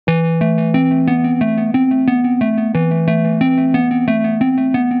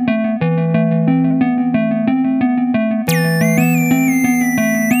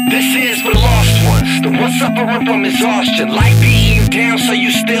suffering from exhaustion. Life beating you down, so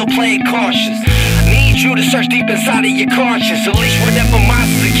you still playing cautious. Need you to search deep inside of your conscience. Unleash whatever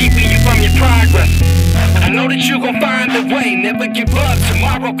monsters are keeping you from your progress. I know that you gon' find a way. Never give up.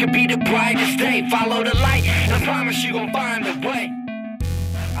 Tomorrow could be the brightest day. Follow the light, and I promise you gon' find a way.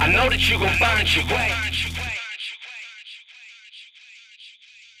 I know that you gon' find your way.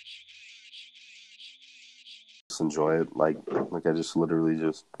 Just enjoy it. Like I just literally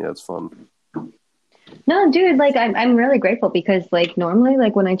just, yeah, it's fun. No, dude, like I'm really grateful because like normally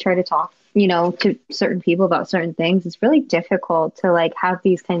like when I try to talk, to certain people about certain things, it's really difficult to like have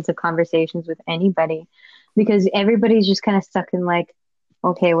these kinds of conversations with anybody because everybody's just kind of stuck in like,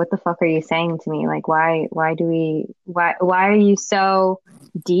 okay, what the fuck are you saying to me? Like why are you so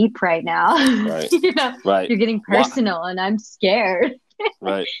deep right now? Right. Right. You're getting personal and I'm scared.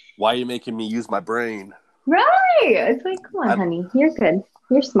 Right. Why are you making me use my brain? Right. It's like, come on, honey, you're good.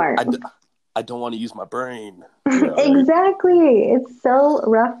 You're smart. I don't want to use my brain. Yeah, right? Exactly. It's so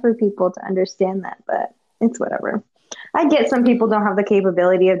rough for people to understand that, but it's whatever. I get some people don't have the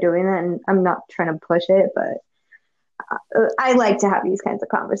capability of doing that, and I'm not trying to push it, but I like to have these kinds of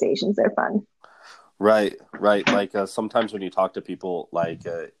conversations. They're fun. Right. Like sometimes when you talk to people, like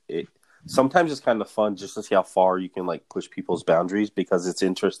sometimes it's kind of fun just to see how far you can like push people's boundaries because it's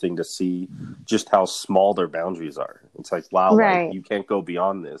interesting to see just how small their boundaries are. It's like, wow, right. Like, you can't go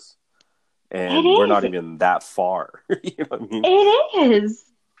beyond this. And we're not even that far. You know what I mean? It is.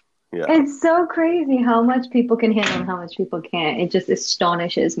 Yeah. It's so crazy how much people can handle and how much people can't. It just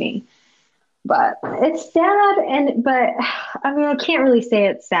astonishes me. But it's sad. But I mean, I can't really say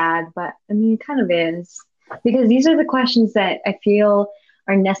it's sad, but I mean, it kind of is. Because these are the questions that I feel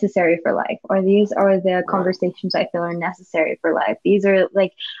are necessary for life, or these are the conversations I feel are necessary for life. These are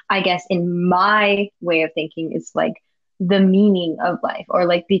like, I guess in my way of thinking, it's like, the meaning of life or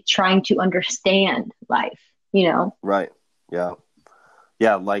like be trying to understand life, Right. Yeah.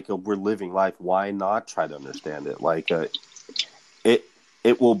 Yeah. Like we're living life. Why not try to understand it? Like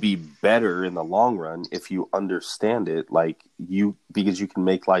it will be better in the long run if you understand it, because you can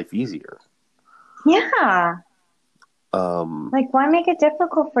make life easier. Yeah. Like why make it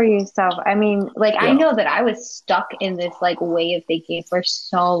difficult for yourself? I mean, like, yeah. I know that I was stuck in this like way of thinking for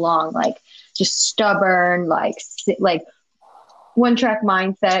so long, like just stubborn, like one track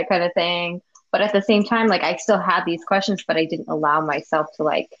mindset kind of thing. But at the same time, like I still had these questions, but I didn't allow myself to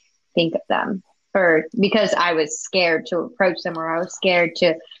like think of them because I was scared to approach them or I was scared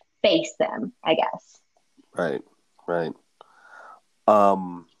to face them, I guess. Right.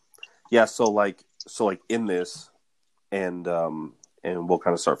 Yeah. So like in this, and we'll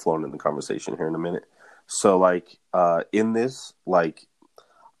kind of start flowing in the conversation here in a minute. So like in this, like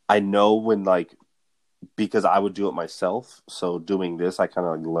I know when like, because I would do it myself. So doing this, I kind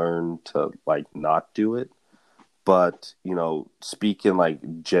of like learned to like not do it. But, speak in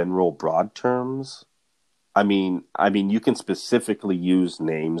like general broad terms. I mean, you can specifically use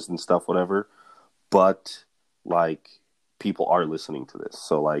names and stuff, whatever. But like people are listening to this.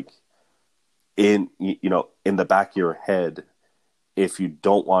 So like in the back of your head, if you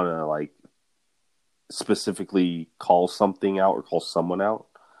don't want to like specifically call something out or call someone out,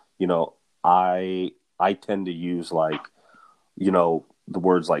 I tend to use like, the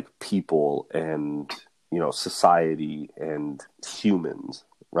words like people and, society and humans,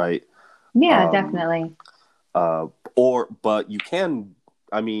 right? Yeah, definitely. But you can,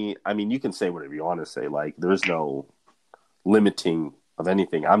 you can say whatever you want to say. Like, there's no limiting of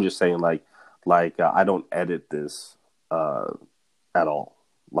anything. I'm just saying like I don't edit this at all.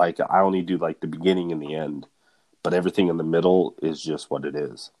 Like, I only do like the beginning and the end, but everything in the middle is just what it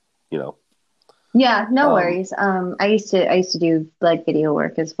is, Yeah, no worries. I used to do like video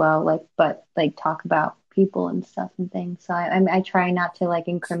work as well, but talk about people and stuff and things. So I try not to like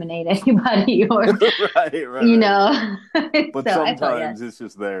incriminate anybody or right. But so sometimes it's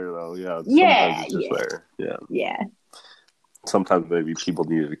just there though. Yeah. Sometimes it's just there. Yeah. Yeah. Sometimes maybe people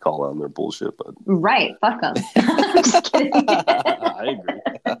needed to call out on their bullshit, but right, fuck them. I'm just kidding. I agree.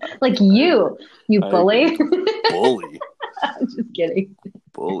 Like you bully. Bully. I'm just kidding.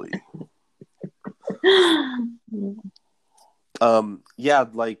 Bully. Yeah,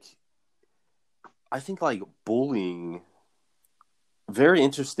 like I think like bullying, very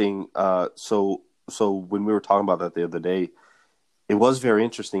interesting. So when we were talking about that the other day, it was very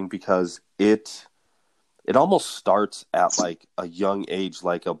interesting because it almost starts at like a young age.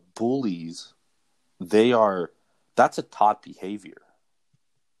 Like bullies, that's a taught behavior,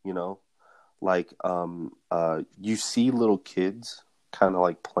 like you see little kids kind of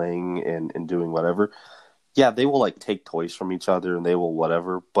like playing and doing whatever. Yeah, they will like take toys from each other and they will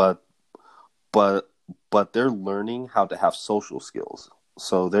whatever, but but they're learning how to have social skills.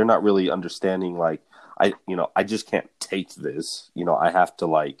 So they're not really understanding like I just can't take this. I have to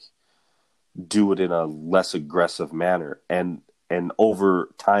like do it in a less aggressive manner, and over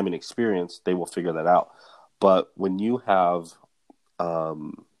time and experience they will figure that out. But when you have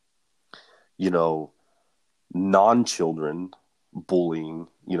you know non-children bullying,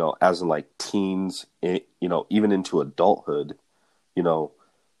 as in like teens, even into adulthood, you know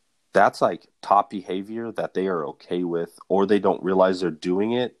that's like top behavior that they are okay with, or they don't realize they're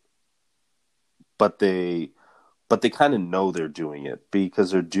doing it, but they kind of know they're doing it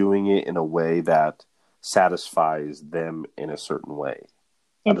because they're doing it in a way that satisfies them in a certain way.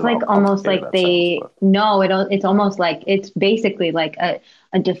 I It's don't know like how almost complicated like that sounds, they but no, it's almost like it's basically like a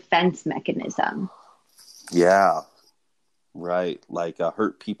defense mechanism. yeah, right. Like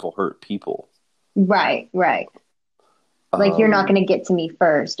hurt people. Right, right. Like you're not Um, going to get to me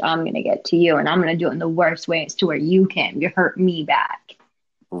first. I'm going to get to you, and I'm going to do it in the worst ways to where you can. You hurt me back.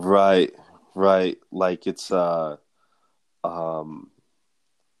 right, right. Like um,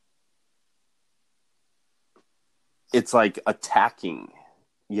 it's like attacking.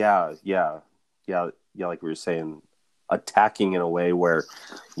 Yeah, yeah, yeah. Like we were saying, attacking in a way where,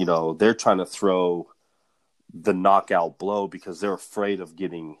 they're trying to throw the knockout blow because they're afraid of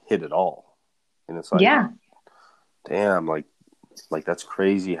getting hit at all. And it's like, Yeah, damn, like that's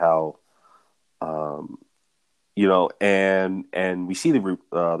crazy how, um, and we see the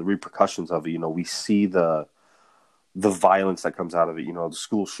repercussions of it. We see the violence that comes out of it. The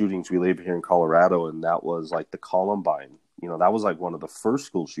school shootings. We live here in Colorado, and that was like the Columbine. That was like one of the first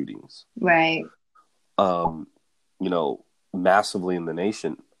school shootings. right. Um, massively in the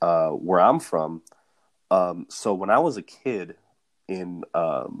nation. Where I'm from. So when I was a kid in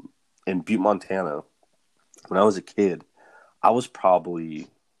Butte, Montana, when I was a kid, I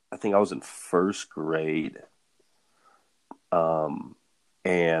think I was in first grade.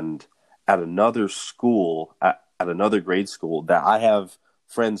 And at another school, at another grade school that I have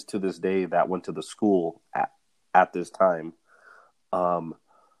friends to this day that went to the school at this time.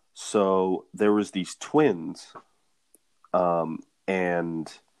 So there was these twins, and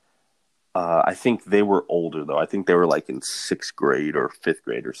I think they were older though. I think they were like in sixth grade or fifth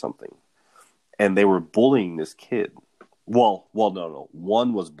grade or something, and they were bullying this kid. No.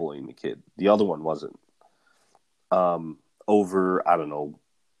 One was bullying the kid. The other one wasn't. Over, I don't know,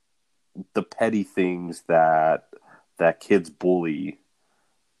 the petty things that kids bully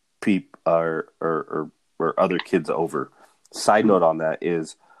or other kids over. Side note on that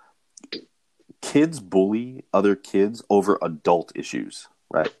is kids bully other kids over adult issues,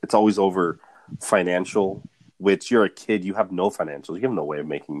 right? It's always over financial, which you're a kid, you have no financials, you have no way of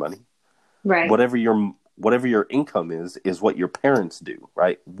making money. Right. Whatever your income is what your parents do,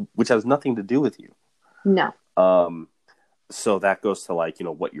 right? Which has nothing to do with you. No. So that goes to like,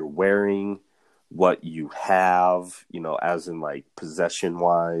 what you're wearing, what you have, as in like possession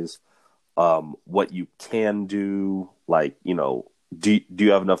wise, what you can do, like, do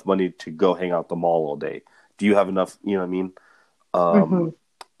you have enough money to go hang out at the mall all day? Do you have enough, you know what I mean?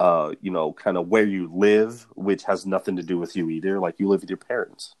 Kind of where you live, which has nothing to do with you either. Like you live with your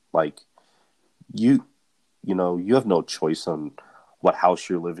parents. Like you have no choice on what house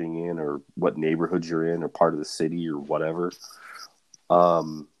you're living in or what neighborhood you're in or part of the city or whatever.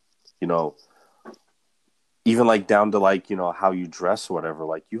 You know, even like down to like, how you dress or whatever,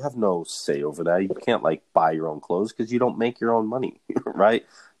 like you have no say over that. You can't like buy your own clothes because you don't make your own money, right?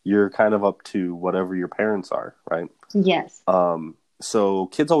 You're kind of up to whatever your parents are, right? Yes. So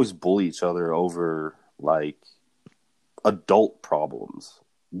kids always bully each other over like adult problems,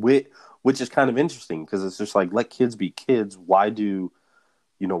 which is kind of interesting because it's just like, let kids be kids. Why do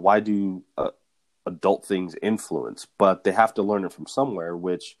adult things influence? But they have to learn it from somewhere,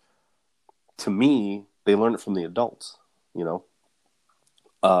 which to me, they learn it from the adults, It's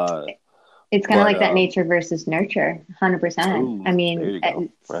kind of like that nature versus nurture, 100%. Ooh, I mean, there you go.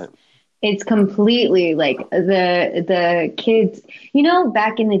 Right. it's completely like the kids,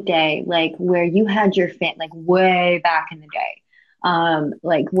 back in the day, like where you had your like way back in the day,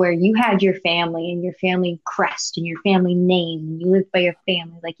 like where you had your family and your family crest and your family name, and you lived by your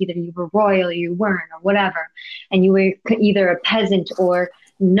family, like either you were royal or you weren't or whatever, and you were either a peasant or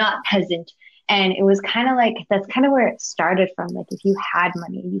not peasant. And it was kind of like, that's kind of where it started from. Like if you had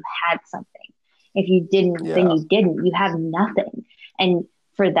money, you had something. If you didn't, then you didn't. You have nothing. And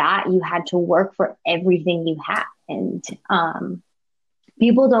for that, you had to work for everything you had. And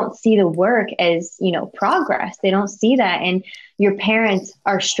people don't see the work as, progress. They don't see that. And your parents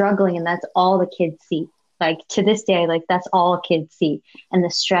are struggling, and that's all the kids see. Like to this day, like that's all kids see, and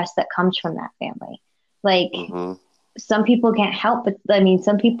the stress that comes from that family. Like Mm-hmm. some people can't help, but I mean,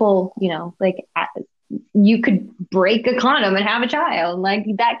 some people, like you could break a condom and have a child. Like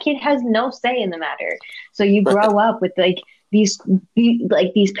that kid has no say in the matter. So you grow up with like these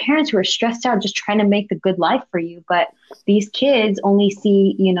parents who are stressed out just trying to make the good life for you, but these kids only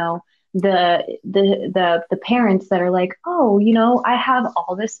see, the parents that are like, oh, I have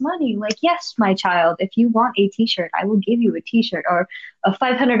all this money. Like, yes, my child, if you want a t-shirt, I will give you a t-shirt or a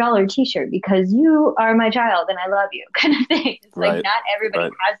 $500 t-shirt because you are my child and I love you, kind of thing. It's like Right. not everybody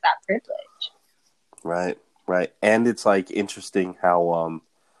Right. has that privilege. Right. Right. And it's like interesting how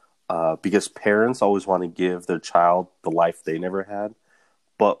because parents always want to give their child the life they never had,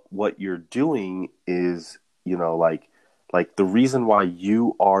 but what you're doing is, like the reason why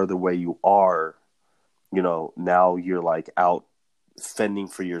you are the way you are, now you're like out fending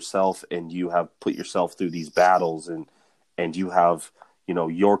for yourself, and you have put yourself through these battles, and you have,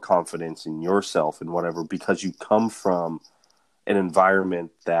 your confidence in yourself and whatever, because you come from an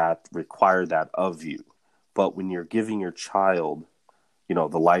environment that required that of you. But when you're giving your child,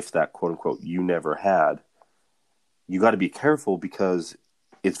 the life that quote unquote you never had, you got to be careful, because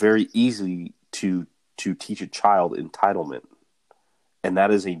it's very easy to teach a child entitlement, and that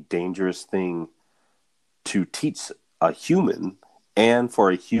is a dangerous thing to teach a human, and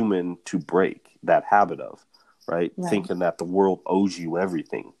for a human to break that habit of, right? Right. Thinking that the world owes you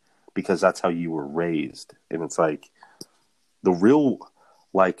everything because that's how you were raised. And it's like the real,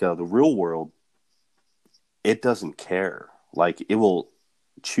 the real world, it doesn't care. Like it will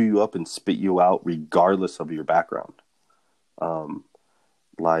chew you up and spit you out regardless of your background. Um,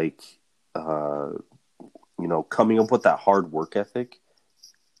 like, coming up with that hard work ethic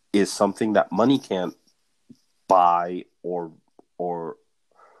is something that money can't buy, or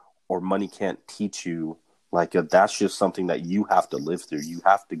money can't teach you. Like that's just something that you have to live through. You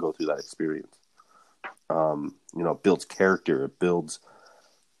have to go through that experience. It builds character. It builds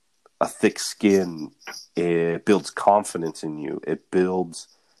a thick skin. It builds confidence in you. It builds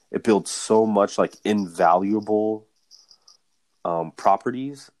so much like invaluable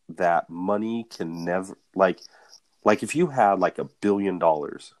properties that money can never, like if you had like $1 billion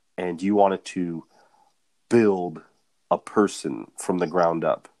and you wanted to build a person from the ground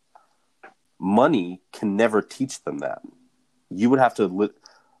up, money can never teach them that. You would have to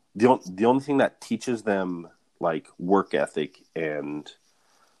the only thing that teaches them like work ethic and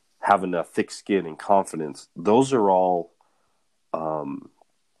having a thick skin and confidence, those are all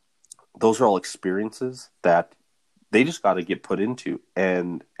experiences that they just got to get put into,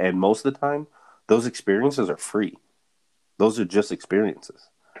 and most of the time those experiences are free. Those are just experiences.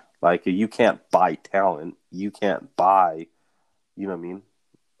 Like you can't buy talent, you can't buy, you know what I mean?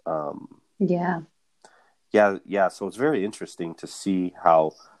 Yeah. Yeah. So it's very interesting to see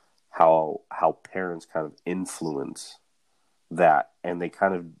how parents kind of influence that, and they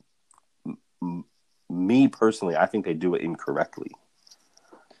kind of, me personally, I think they do it incorrectly.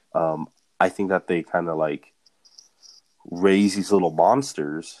 I think that they kind of like raise these little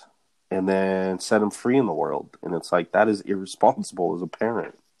monsters and then set them free in the world, and it's like that is irresponsible as a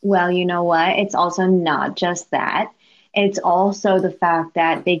parent. Well, you know what? It's also not just that. It's also the fact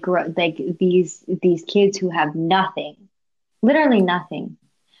that they grow like these kids who have nothing, literally nothing.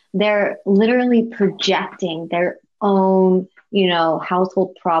 They're literally projecting their own,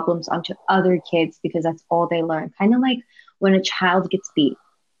 household problems onto other kids because that's all they learn. Kind of like when a child gets beat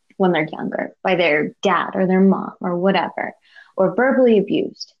when they're younger by their dad or their mom or whatever, or verbally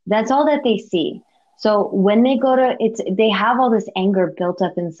abused. That's all that they see. So when they go to they have all this anger built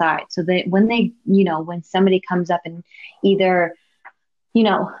up inside. So that when when somebody comes up and either, you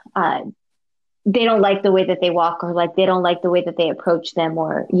know, uh, they don't like the way that they walk, or like they don't like the way that they approach them,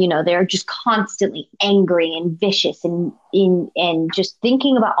 or they're just constantly angry and vicious and just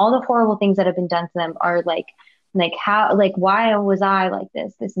thinking about all the horrible things that have been done to them, are like how, like, why was I like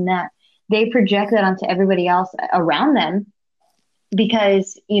this and that. They project that onto everybody else around them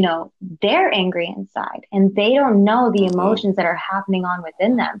because they're angry inside and they don't know the Mm-hmm. emotions that are happening on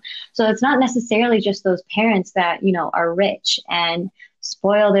within them. So it's not necessarily just those parents that are rich and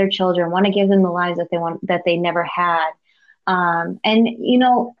spoil their children, want to give them the lives that they never had. And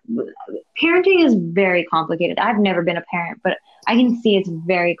parenting is very complicated. I've never been a parent, but I can see it's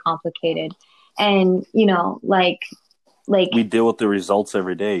very complicated. And We deal with the results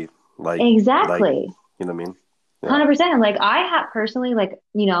every day. exactly. You know what I mean? Yeah. 100%. Like I have personally, like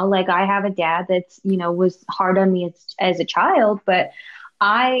I have a dad that's, was hard on me as a child, but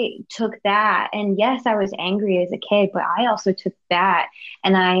I took that, and yes, I was angry as a kid, but I also took that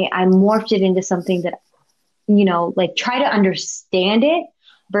and I morphed it into something that, like try to understand it,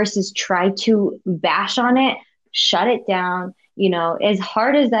 versus try to bash on it, shut it down. As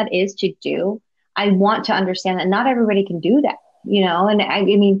hard as that is to do, I want to understand that not everybody can do that, and I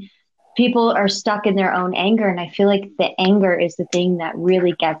mean, people are stuck in their own anger. And I feel like the anger is the thing that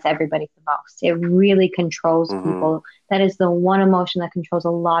really gets everybody the most. It really controls Mm-hmm. people. That is the one emotion that controls a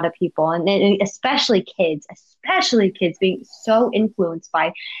lot of people. And especially kids being so influenced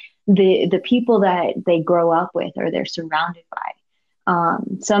by the people that they grow up with or they're surrounded by.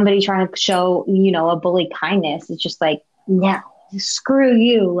 Somebody trying to show, a bully kindness. It's just like, yeah, screw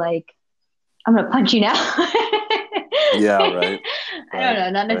you. Like, I'm going to punch you now. Yeah, right, I don't right, know,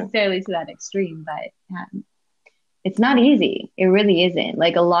 not right. necessarily to that extreme, but it's not easy. It really isn't.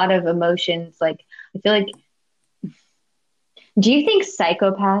 Like a lot of emotions, like I feel like, do you think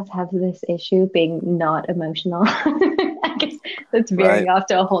psychopaths have this issue being not emotional? I guess that's veering Right. off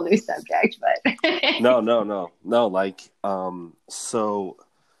to a whole new subject, but No, no, no, no. Like, so,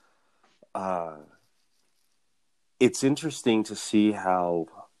 uh, it's interesting to see how,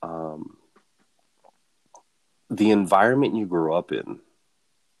 the environment you grew up in,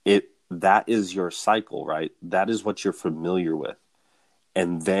 that is your cycle, right? That is what you're familiar with.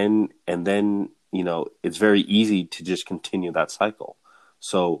 And then, it's very easy to just continue that cycle.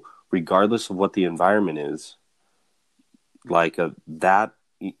 So regardless of what the environment is, like that,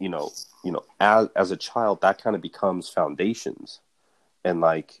 as a child, that kind of becomes foundations. And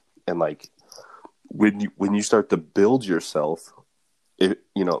like when you start to build yourself,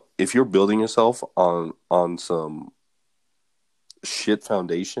 if you're building yourself on some shit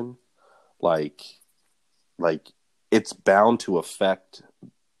foundation, like like it's bound to affect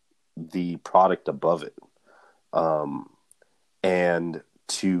the product above it. Um, and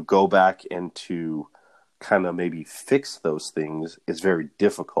to go back and to kind of maybe fix those things is very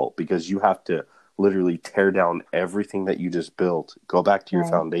difficult because you have to literally tear down everything that you just built, go back to your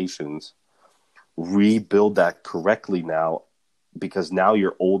right, foundations, rebuild that correctly now, because now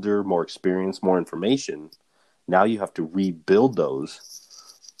you're older, more experienced, more information. Now you have to rebuild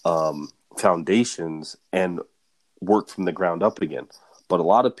those foundations and work from the ground up again. But a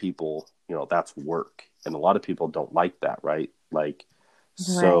lot of people, that's work, and a lot of people don't like that, right? Like,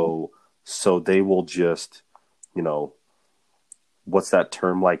 right. so they will just, you know, what's that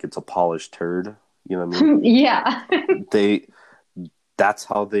term? Like, it's a polished turd. You know what I mean? Yeah. They That's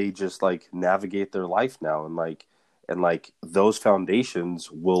how they just like navigate their life now, and like those foundations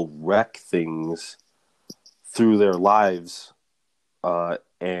will wreck things through their lives,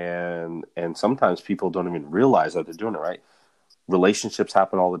 and sometimes people don't even realize that they're doing it, right? Relationships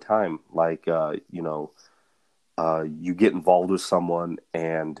happen all the time. Like, you get involved with someone,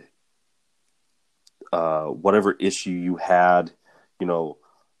 and whatever issue you had, you know,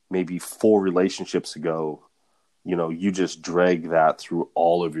 maybe 4 relationships ago, you just drag that through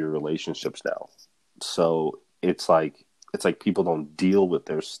all of your relationships now. So it's like people don't deal with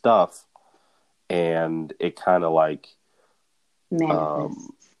their stuff, and it kind of like, um,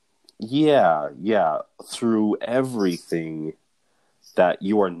 Manifest. yeah, through everything that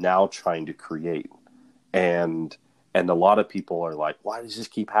you are now trying to create. And and a lot of people are like, why does this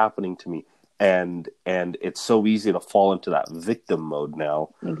keep happening to me? And it's so easy to fall into that victim mode now,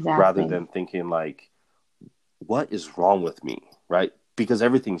 rather Exactly. than thinking like, what is wrong with me, right? Because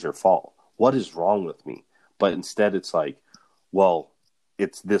everything's your fault. What is wrong with me? But instead it's like, well,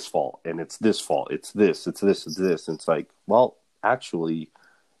 it's this fault, and it's this fault, it's this. And it's like, well, actually,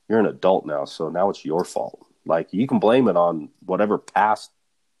 you're an adult now, so now it's your fault. Like, you can blame it on whatever past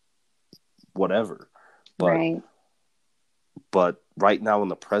whatever, but Right. right now in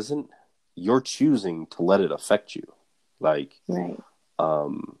the present, you're choosing to let it affect you. Like, Right.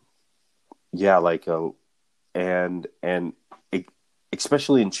 um yeah, like, and it,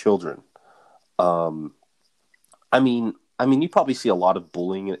 especially in children. um I mean, you probably see a lot of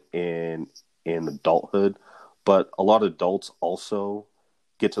bullying in adulthood, but a lot of adults also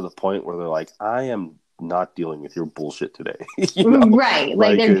get to the point where they're like, I am not dealing with your bullshit today. Right. Like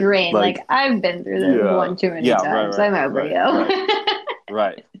Like, they're drained. Like like, I've been through this yeah, one too many yeah, right, times. I'm right, over right,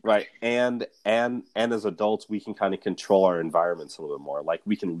 right, you. right. And as adults, we can kind of control our environments a little bit more. Like,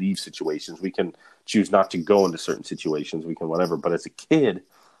 we can leave situations, we can choose not to go into certain situations, we can whatever. But as a kid,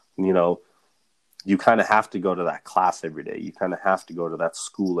 you know, you kind of have to go to that class every day. You kind of have to go to that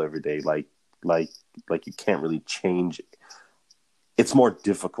school every day. Like, like you can't really change it. It's more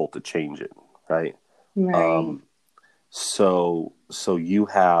difficult to change it, right? Right. Um, so you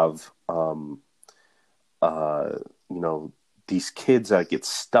have, uh, you know, these kids that get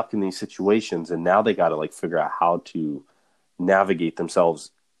stuck in these situations, and now they got to like figure out how to navigate themselves,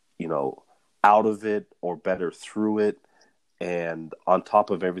 you know, out of it, or better through it. and on top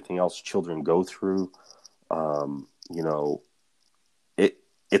of everything else children go through, you know,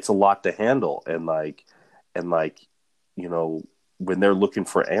 it's a lot to handle. And you know, when they're looking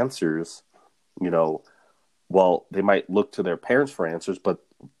for answers, you know, well, they might look to their parents for answers, but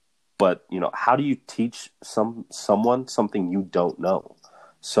you know, how do you teach someone something you don't know?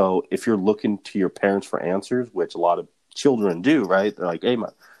 So if you're looking to your parents for answers, which a lot of children do, right? They're like, hey,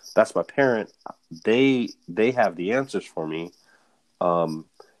 that's my parent. They have the answers for me.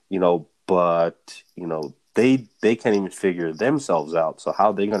 You know, but you know, they can't even figure themselves out. So how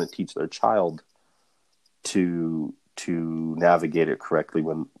are they going to teach their child to navigate it correctly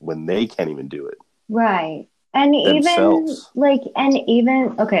when they can't even do it Right. And even themselves? like, and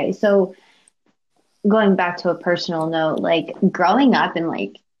even, okay, so going back to a personal note, like growing up and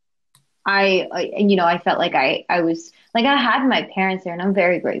like, you know, I felt like I was like, I had my parents there and I'm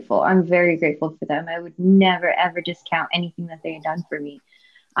very grateful. I'm very grateful for them. I would never, ever discount anything that they had done for me.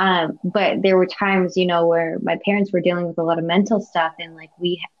 But there were times, you know, where my parents were dealing with a lot of mental stuff and like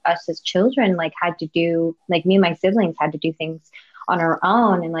us as children, like had to do, like me and my siblings had to do things on our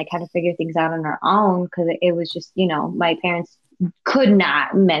own and like had to figure things out on our own because it was just, you know, my parents could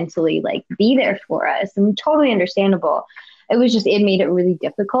not mentally like be there for us and totally understandable. It was just, it made it really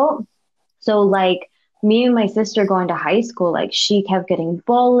difficult. So like me and my sister going to high school, like she kept getting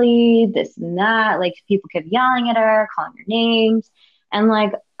bullied, this and that. Like people kept yelling at her, calling her names. And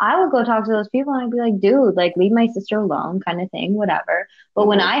like I would go talk to those people and I'd be like, dude, like leave my sister alone, kind of thing, whatever. But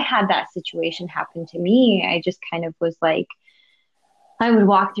when Mm-hmm. I had that situation happen to me, I just kind of was like, I would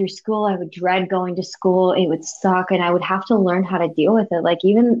walk through school. I would dread going to school. It would suck. And I would have to learn how to deal with it. Like,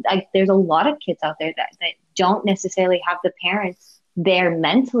 even like, there's a lot of kids out there that don't necessarily have the parents there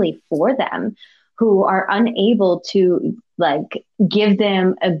mentally for them who are unable to like give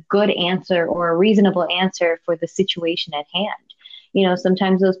them a good answer or a reasonable answer for the situation at hand. You know,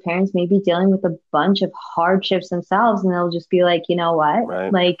 sometimes those parents may be dealing with a bunch of hardships themselves and they'll just be like, you know what?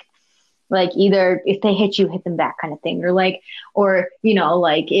 Right. Like either if they hit you, hit them back kind of thing, or like, or, you know,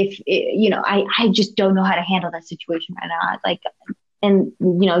 like if, you know, I just don't know how to handle that situation right now. Like, and,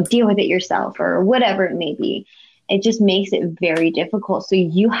 you know, deal with it yourself or whatever it may be. It just makes it very difficult. So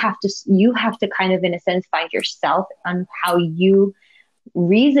you have to kind of, in a sense, find yourself on how you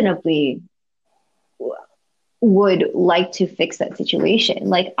reasonably would like to fix that situation.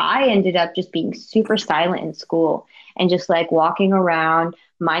 Like I ended up just being super silent in school and just like walking around,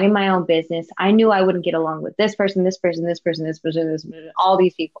 minding my own business. I knew I wouldn't get along with this person, this person, this person, this person, this person, all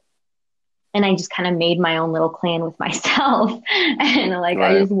these people. And I just kind of made my own little clan with myself. And like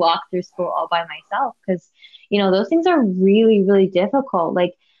I Right. just walked through school all by myself because, you know, those things are really, really difficult.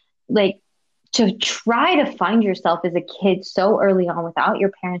 Like to try to find yourself as a kid so early on without your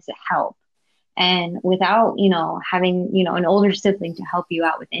parents to help and without, you know, having, you know, an older sibling to help you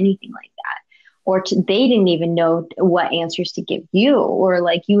out with anything like that, they didn't even know what answers to give you, or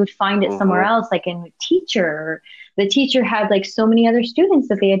like you would find it somewhere Mm-hmm. else, like in a teacher. The teacher had like so many other students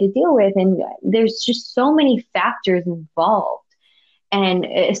that they had to deal with, and there's just so many factors involved. And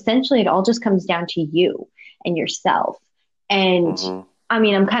essentially, it all just comes down to you and yourself. And Mm-hmm. I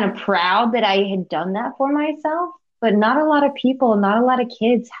mean, I'm kind of proud that I had done that for myself, but not a lot of people, not a lot of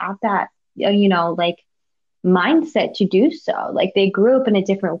kids have that, you know, like mindset to do so. Like they grew up in a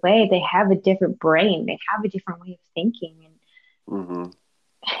different way. They have a different brain. They have a different way of thinking. Mm-hmm.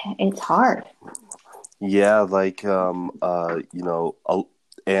 And it's hard. Yeah, like you know,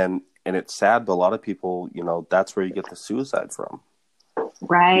 and it's sad, but a lot of people, you know, that's where you get the suicide from, you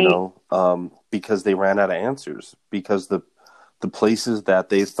Right. know, because they ran out of answers, because the places that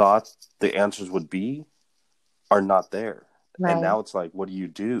they thought the answers would be are not there. And Right. now it's like, what do you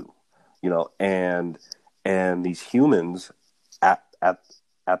do? You know, and these humans at at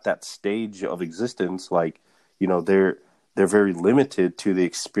at that stage of existence, like, you know, they're very limited to the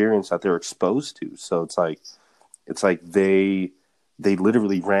experience that they're exposed to. So it's like they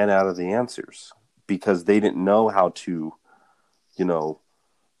literally ran out of the answers because they didn't know how to, you know,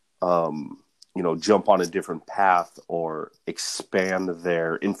 you know, jump on a different path or expand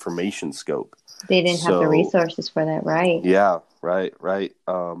their information scope. They didn't have the So resources for that. Right. yeah, right, right.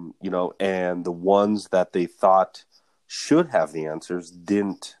 You know, and the ones that they thought should have the answers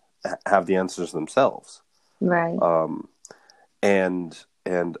didn't have the answers themselves. Right. And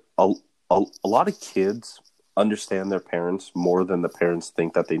a lot of kids understand their parents more than the parents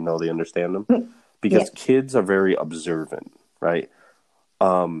think that they know they understand them, Yeah. because kids are very observant, right?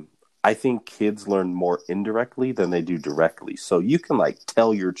 I think kids learn more indirectly than they do directly. So you can like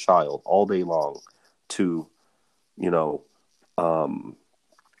tell your child all day long to, you know,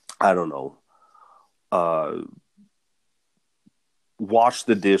 I don't know, uh, wash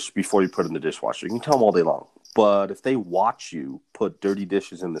the dish before you put it in the dishwasher. You can tell them all day long. But if they watch you put dirty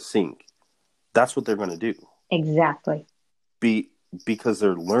dishes in the sink, that's what they're going to do. Exactly. Because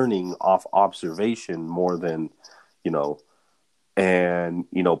they're learning off observation more than, you know, and,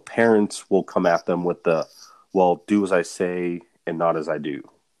 you know, parents will come at them with the, well, do as I say and not as I do.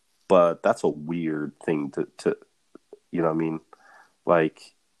 But that's a weird thing to you know what I mean? Like,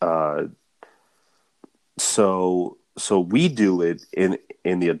 so we do it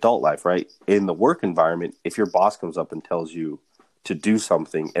in the adult life, right? In the work environment, if your boss comes up and tells you to do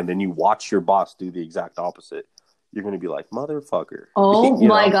something and then you watch your boss do the exact opposite, you're going to be like, motherfucker. Oh You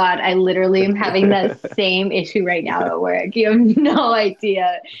my know? God, I literally am having that same issue right now at work. You have no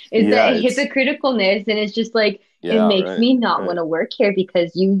idea. It's Yeah, the hypocriticalness, and it's just like it yeah, makes right, me not want right, to work here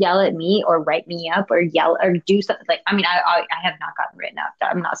because you yell at me or write me up or yell or do something. Like, I mean, I have not gotten written up.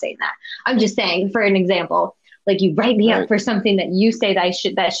 I'm not saying that. I'm just saying, for an example, like you write me up right. for something that you say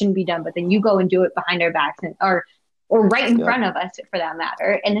that shouldn't be done, but then you go and do it behind our backs or right in Yeah, front of us for that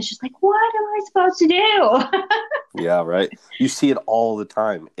matter. And it's just like, what am I supposed to do? yeah, right. You see it all the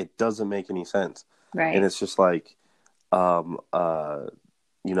time. It doesn't make any sense. And Right. it's just like, um, uh,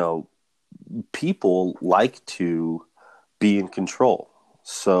 you know, people like to be in control.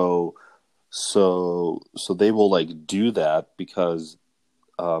 So, so they will like do that because,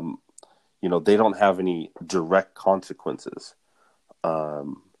 um, you know, they don't have any direct consequences.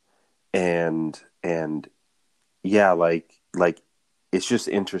 Um, and yeah, like it's just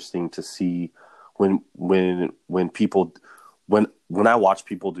interesting to see when people when I watch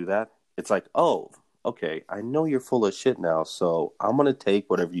people do that, it's like, oh, okay, I know you're full of shit now, so I'm gonna take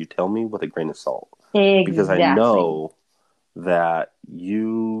whatever you tell me with a grain of salt because I Exactly. know that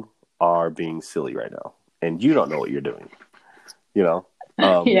you are being silly right now and you don't know what you're doing, you know.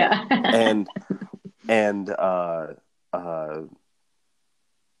 Yeah. And and uh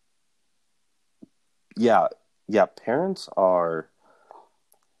yeah, yeah, parents are,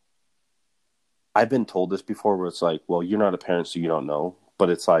 I've been told this before where it's like, well, you're not a parent, so you don't know. But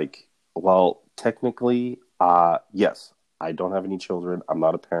it's like, well, technically, yes, I don't have any children. I'm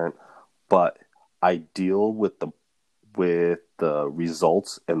not a parent, but I deal with the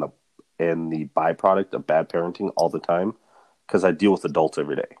results and the byproduct of bad parenting all the time because I deal with adults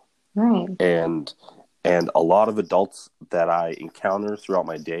every day. Right. And a lot of adults that I encounter throughout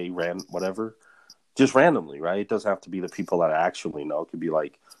my day, whatever, just randomly, right? It doesn't have to be the people that I actually know. It could be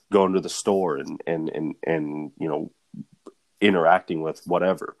like going to the store and you know, interacting with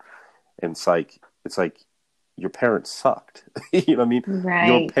whatever. And it's like your parents sucked. You know what I mean?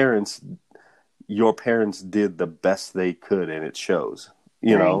 Your Right. parents your parents did the best they could and it shows.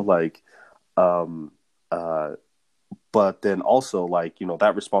 You know, Right. like um uh but then also like, you know,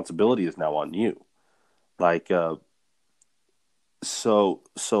 that responsibility is now on you. Like so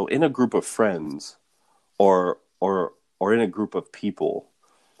in a group of friends or in a group of people,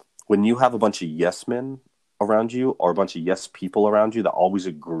 when you have a bunch of yes men around you or a bunch of yes people around you that always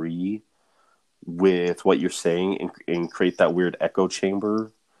agree with what you're saying and create that weird echo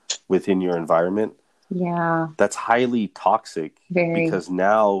chamber within your environment, Yeah. that's highly toxic Very. because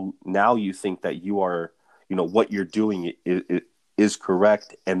now you think that you are, you know, what you're doing is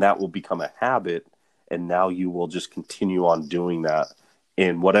correct and that will become a habit, and now you will just continue on doing that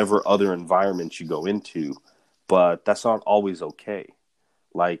in whatever other environment you go into, but that's not always okay.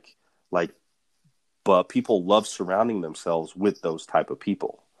 like like but people love surrounding themselves with those type of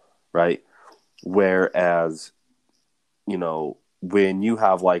people, right? Whereas, you know, when you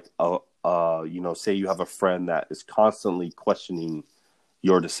have like you know, say you have a friend that is constantly questioning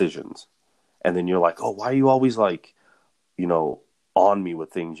your decisions, and then you're like, oh, why are you always like, you know, on me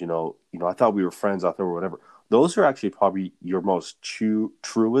with things? I thought we were friends. I thought we were whatever. Those are actually probably your most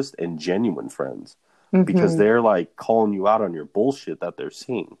truest and genuine friends because Hmm. they're like calling you out on your bullshit that they're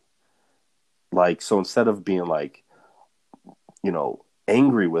seeing. Like, so instead of being like, you know,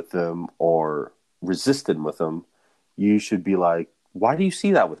 angry with them or resistant with them, you should be like, why do you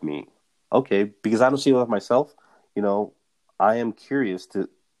see that with me? Okay, because I don't see it with myself. You know, I am curious to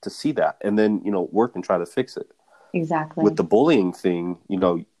see that, and then, you know, work and try to fix it. With Exactly. the bullying thing, you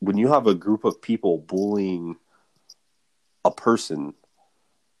know, when you have a group of people bullying a person,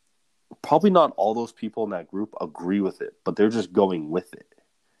 probably not all those people in that group agree with it, but they're just going with it.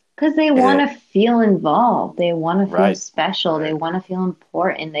 Because they And want it, to feel involved. They want to feel right, special. They right, want to feel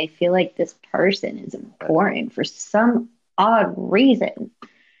important. They feel like this person is right. important for some odd reason.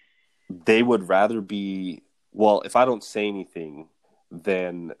 They would rather be, well, if I don't say anything,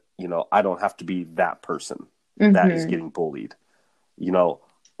 then, you know, I don't have to be that person that is Hmm. getting bullied, you know.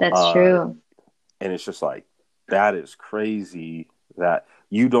 That's uh true. and it's just like, that is crazy that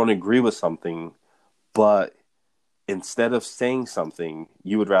you don't agree with something, but instead of saying something,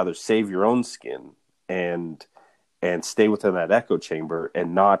 you would rather save your own skin and stay within that echo chamber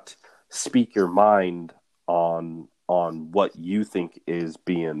and not speak your mind on what you think is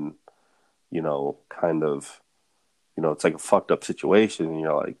being, kind of, it's like a fucked up situation, and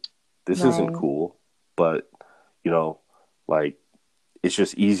you're like, this isn't Right. cool, but like, it's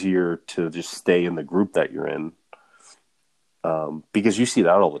just easier to just stay in the group that you're in. Because you see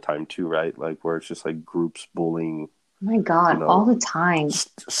that all the time too, right? Like where it's just like groups bullying, Oh my God, all the time.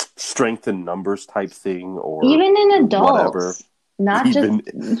 strength in numbers type thing, or Even in whatever. adults, not just, Even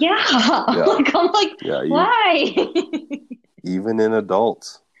yeah. yeah, Like, I'm like, yeah, why? even in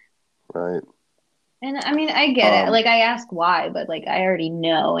adults, right? And I mean, I get it. Um, Like, I ask why, but like, I already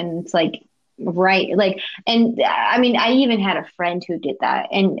know. And it's like, right. Like, and I mean, I even had a friend who did that.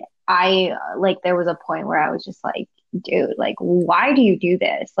 And like, there was a point where I was just like, dude, like, why do you do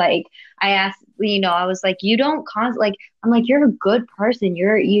this? Like, I asked, I was like, you don't like, I'm like, you're a good person.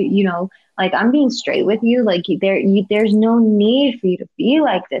 Like, I'm being straight with you. Like, there's no need for you to be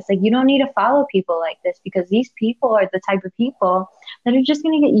like this. Like, you don't need to follow people like this because these people are the type of people that are just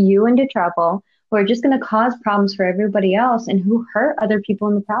going to get you into trouble, who are just going to cause problems for everybody else and who hurt other people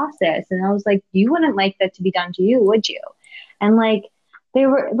in the process. And I was like, you wouldn't like that to be done to you, would you? And like, they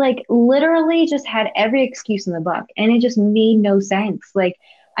were like literally just had every excuse in the book and it just made no sense. Like,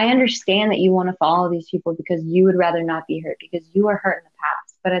 I understand that you want to follow these people because you would rather not be hurt because you were hurt in the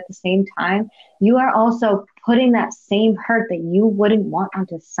past. But at the same time, you are also putting that same hurt that you wouldn't want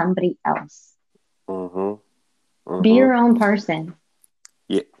onto somebody else. mm-hmm, Be mm-hmm. your own person.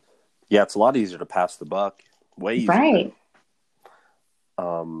 Yeah, yeah. It's a lot easier to pass the buck. Way easier. Right.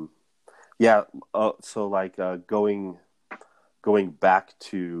 Yeah. So like going back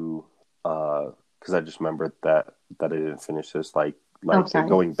to because I just remembered that I didn't finish this. Like Oh, sorry.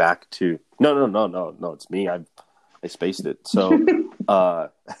 going back to no. It's me. I spaced it. So uh,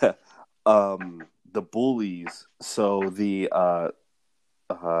 the bullies. So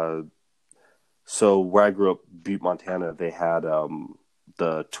so where I grew up, Butte, Montana, they had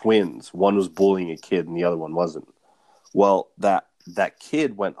the twins. One was bullying a kid, and the other one wasn't. Well, that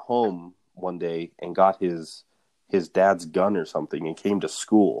kid went home one day and got his dad's gun or something, and came to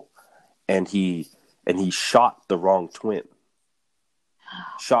school, and he shot the wrong twin.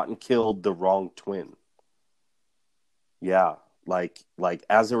 Shot and killed the wrong twin. Yeah, like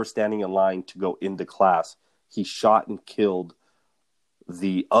as they were standing in line to go into class, he shot and killed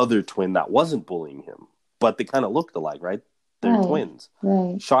the other twin that wasn't bullying him, but they kind of looked alike, right? They're Right. twins.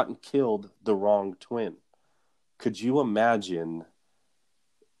 Right. Shot and killed the wrong twin. Could you imagine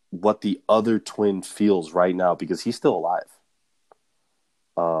what the other twin feels right now, because he's still alive?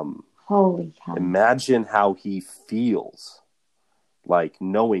 Holy cow. Imagine how he feels, like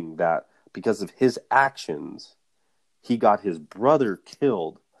knowing that because of his actions, he got his brother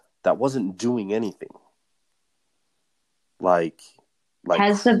killed that wasn't doing anything. Like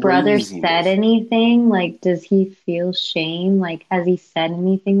Has the brother craziness. said anything? Like, does he feel shame? Like, has he said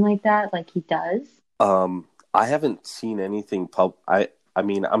anything like that? Like he does? I haven't seen anything I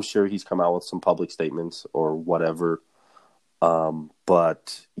mean, I'm sure he's come out with some public statements or whatever.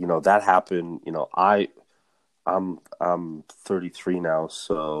 But that happened. I'm 33 now,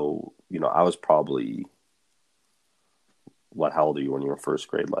 so I was probably, how old are you when you were in first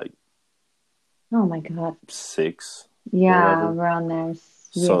grade? Like Oh my God. 6 or Yeah, whatever. around there. Yes.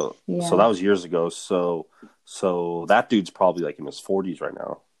 So Yeah. that was years ago. So that dude's probably like in his 40s right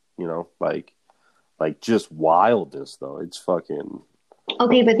now. Like just wildness though. It's fucking.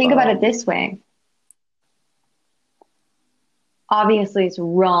 Okay, but think about it this way. Obviously, it's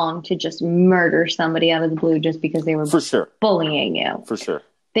wrong to just murder somebody out of the blue just because they were For sure. bullying you. For sure.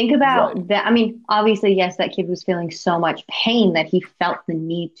 Think about Right. that. I mean, obviously, yes, that kid was feeling so much pain that he felt the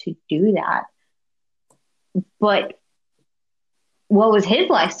need to do that. But what was his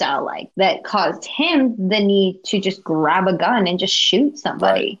lifestyle like that caused him the need to just grab a gun and just shoot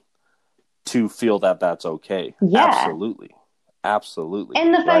somebody? Right. To feel that that's okay. Yeah. Absolutely.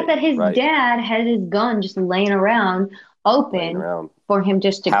 And the fact that his dad had his gun just laying around open for him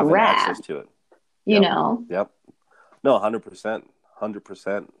just to having grab. access to it. You know? Yep. No, 100%.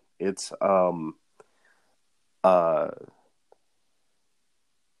 100%. It's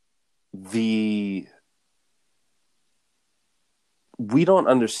we don't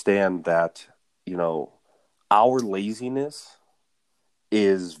understand that, our laziness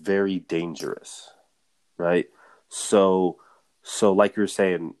is very dangerous, right? So like you're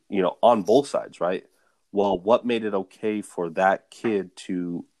saying, on both sides, right? Well, what made it okay for that kid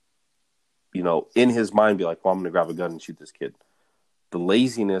to, in his mind be like, well, I'm going to grab a gun and shoot this kid? the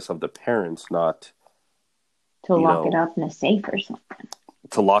laziness of the parents not, To you lock it know, up in a safe or something.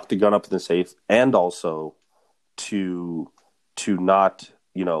 to lock the gun up in the safe, and also to not,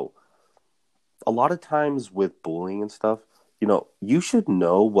 a lot of times with bullying and stuff, you should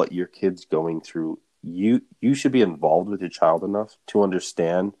know what your kid's going through. You should be involved with your child enough to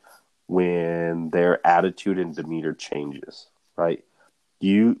understand when their attitude and demeanor changes, right?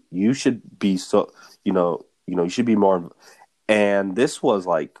 You should be so, you should be more. And this was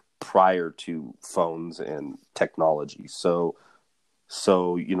like prior to phones and technology.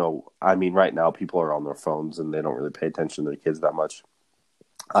 I mean, right now people are on their phones and they don't really pay attention to their kids that much.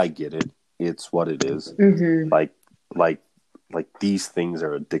 I get it. It's what it is. Mm-hmm. Like these things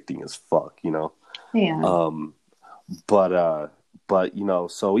are addicting as fuck, Yeah. But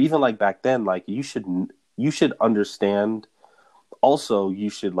so even like back then, like you should understand. Also, you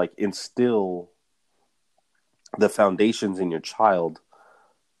should like instill the foundations in your child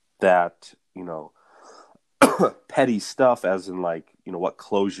that, petty stuff, as in like, what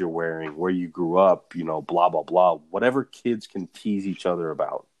clothes you're wearing, where you grew up, blah, blah, blah, whatever kids can tease each other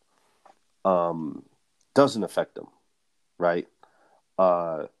about, doesn't affect them. Right.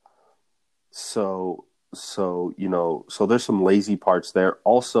 So there's some lazy parts there.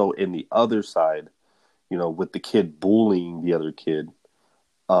 Also in the other side, with the kid bullying the other kid,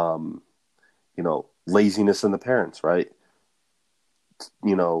 laziness in the parents, right?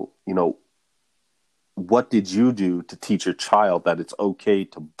 What did you do to teach your child that it's okay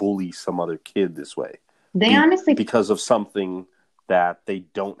to bully some other kid this way? They honestly, because of something that they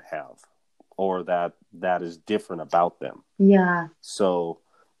don't have or that is different about them. yeah. So,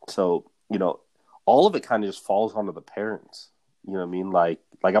 all of it kind of just falls onto the parents. You know what I mean? Like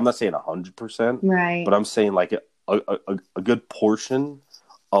I'm not saying 100%, Right. but I'm saying like a good portion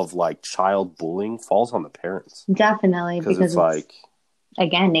of like child bullying falls on the parents. Definitely, because it's like,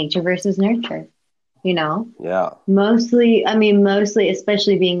 again, nature versus nurture, Yeah. Mostly,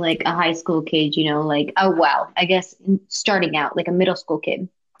 especially being like a high school kid, like, oh, wow, I guess starting out like a middle school kid.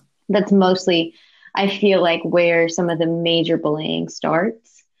 That's mostly, I feel like, where some of the major bullying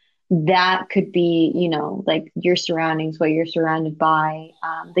starts. That could be, like your surroundings, what you're surrounded by,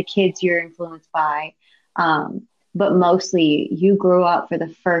 the kids you're influenced by. But mostly you grew up for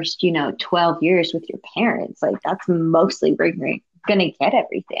the first, 12 years with your parents. Like that's mostly where you're going to get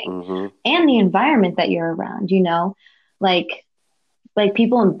everything. Mm-hmm. And the environment that you're around, like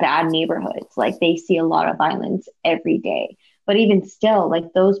people in bad neighborhoods, like they see a lot of violence every day. But even still,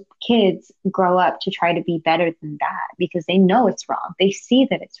 like those kids grow up to try to be better than that because they know it's wrong. They see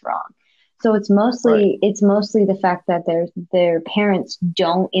that it's wrong. So it's mostly the fact that their parents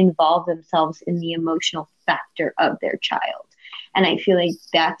don't involve themselves in the emotional factor of their child. And I feel like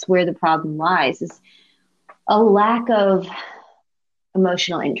that's where the problem lies, is a lack of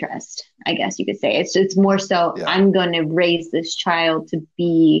emotional interest, I guess you could say. It's more so, yeah, I'm going to raise this child to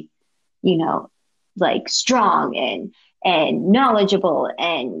be, like strong and knowledgeable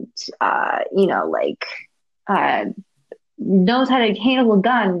and, knows how to handle a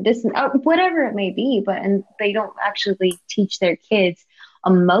gun, whatever it may be. And they don't actually teach their kids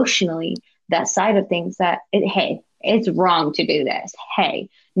emotionally that side of things, that hey, it's wrong to do this. Hey,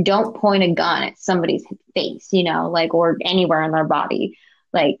 don't point a gun at somebody's face, or anywhere in their body.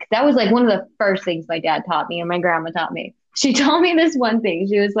 Like that was like one of the first things my dad taught me and my grandma taught me. She told me this one thing.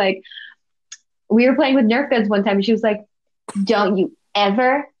 She was like, we were playing with Nerf guns one time. And she was like, don't you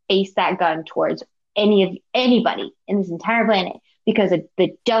ever face that gun towards anybody in this entire planet, because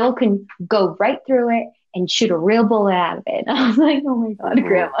the devil can go right through it and shoot a real bullet out of it. And I was like, oh my God,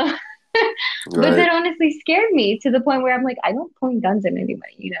 Grandma. But that honestly scared me to the point where I'm like, I don't point guns at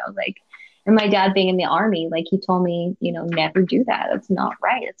anybody, and my dad being in the army, like he told me, never do that. That's not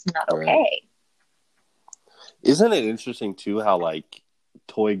right. It's not okay. Isn't it interesting too how like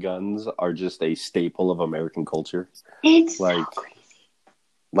toy guns are just a staple of American culture? It's like so crazy.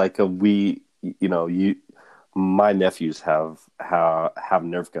 Like my nephews have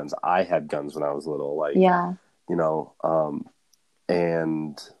Nerf guns. I had guns when I was little. Like, yeah,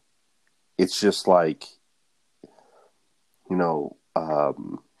 and it's just like,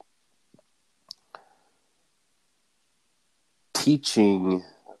 teaching,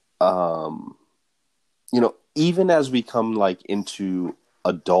 even as we come like into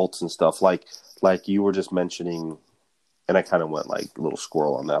adults and stuff, like you were just mentioning, and I kind of went like a little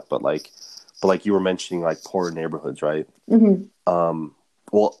squirrel on that, but like you were mentioning like poor neighborhoods, right? Mm-hmm.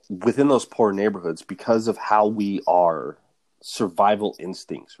 Well, within those poor neighborhoods, because of how we are, survival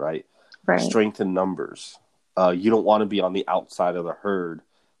instincts, right? Strength in numbers. You don't want to be on the outside of the herd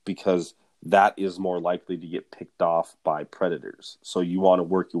because that is more likely to get picked off by predators. So you want to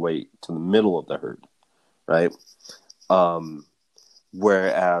work your way to the middle of the herd, right? Um,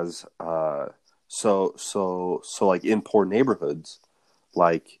 Whereas, so like in poor neighborhoods,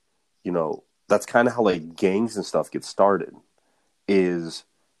 like, that's kind of how like gangs and stuff get started. Is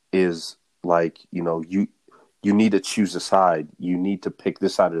is like, you need to choose a side. You need to pick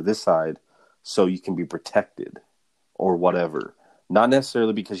this side or this side so you can be protected or whatever. Not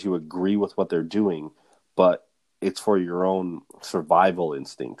necessarily because you agree with what they're doing, but it's for your own survival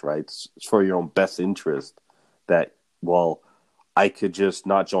instinct, right? It's for your own best interest that, well, I could just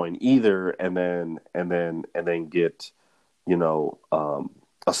not join either and then get,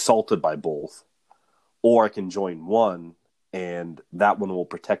 assaulted by both, or I can join one and that one will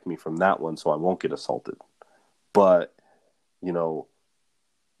protect me from that one so I won't get assaulted. But, you know,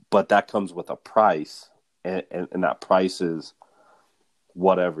 but that comes with a price, and that price is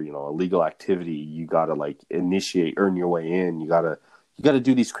whatever, illegal activity. You gotta like earn your way in. You gotta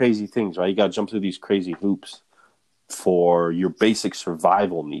do these crazy things, right? You gotta jump through these crazy hoops for your basic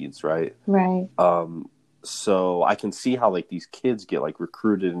survival needs, right? Right. So I can see how like these kids get like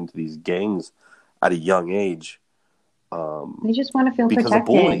recruited into these gangs at a young age, They just want to feel because of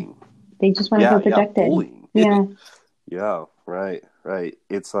protected. bullying. They just want to feel protected. Bullying. Yeah. Yeah, right.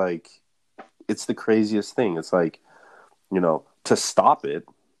 It's like, it's the craziest thing. It's like, to stop it,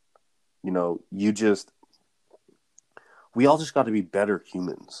 we all just got to be better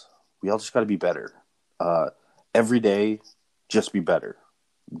humans. We all just got to be better. Every day, just be better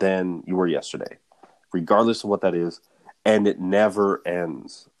than you were yesterday, regardless of what that is. And it never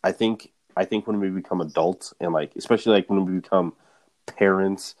ends. I think when we become adults, and like, especially like when we become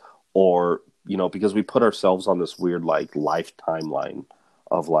parents, or, because we put ourselves on this weird like life timeline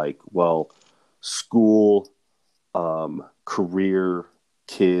of like, well, school, career,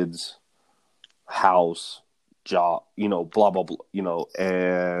 kids, house, job, blah blah blah,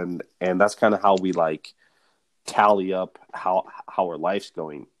 and that's kind of how we like tally up how our life's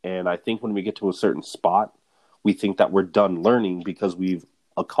going. And I think when we get to a certain spot, we think that we're done learning because we've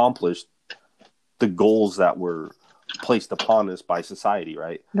accomplished the goals that were placed upon us by society,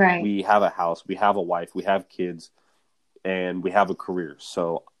 right? Right. We have a house, we have a wife, we have kids, and we have a career.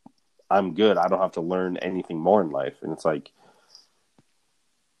 So I'm good. I don't have to learn anything more in life. And it's like,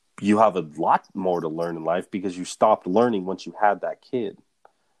 you have a lot more to learn in life because you stopped learning once you had that kid.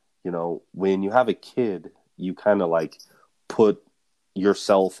 When you have a kid, you kind of like put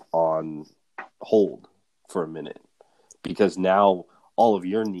yourself on hold for a minute, because now all of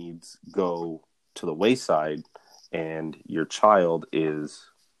your needs go to the wayside and your child is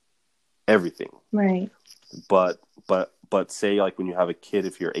everything. Right. But say like when you have a kid,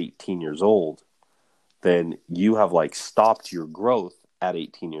 if you're 18 years old, then you have like stopped your growth at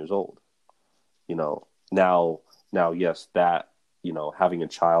 18 years old. Now, yes, that, having a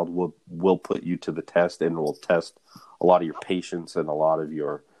child will put you to the test, and will test a lot of your patience and a lot of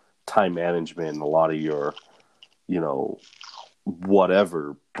your time management and a lot of your,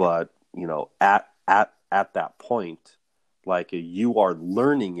 whatever. But, at that point, like, you are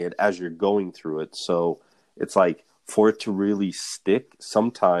learning it as you're going through it. So it's like, for it to really stick,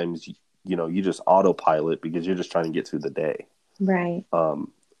 sometimes, you just autopilot because you're just trying to get through the day. Right.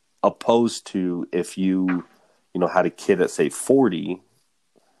 Opposed to if you, had a kid at say 40,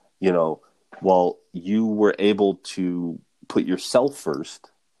 well, you were able to put yourself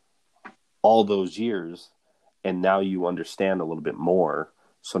first all those years, and now you understand a little bit more.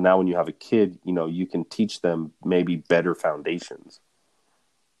 So now when you have a kid, you can teach them maybe better foundations.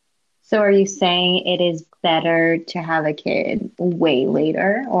 So are you saying it is better to have a kid way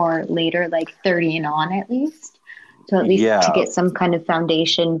later, or later, like 30 and on at least? So at least to get some kind of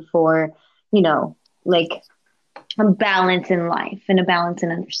foundation for, like a balance in life and a balance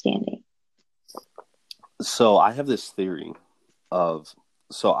in understanding. So I have this theory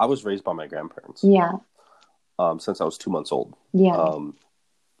so I was raised by my grandparents. Yeah. Since I was 2 months old. Yeah.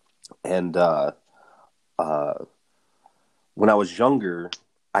 And when I was younger,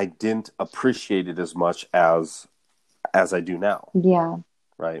 I didn't appreciate it as much as I do now. Yeah.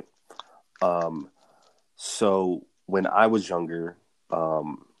 Right. So when I was younger,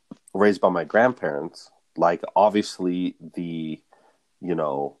 raised by my grandparents, like, obviously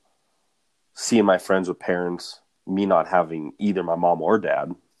seeing my friends with parents, me not having either my mom or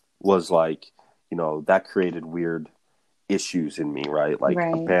dad, was like, that created weird issues in me, right? Like,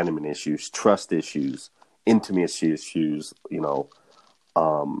 right. Abandonment issues, trust issues, intimacy issues,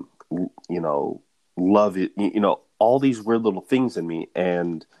 love it, all these weird little things in me.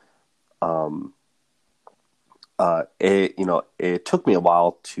 And it took me a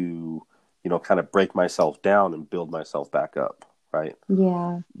while to kind of break myself down and build myself back up, right?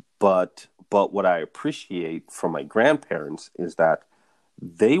 Yeah. But what I appreciate from my grandparents is that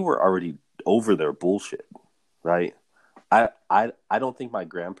they were already over their bullshit, right? I don't think my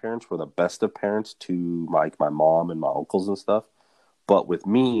grandparents were the best of parents to my mom and my uncles and stuff, but with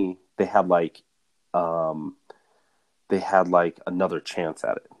me, um they had like another chance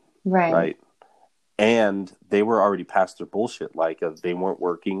at it, Right. right? And they were already past their bullshit. Like they weren't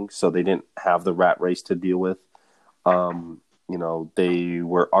working, so they didn't have the rat race to deal with. They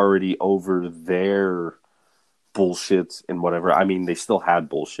were already over their bullshits and whatever. I mean, they still had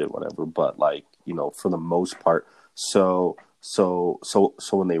bullshit, whatever, but like, for the most part. So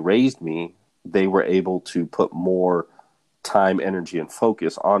when they raised me, they were able to put more time, energy, and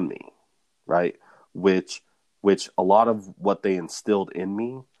focus on me, right? Which, which a lot of what they instilled in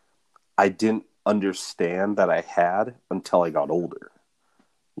me, I didn't understand that I had until I got older,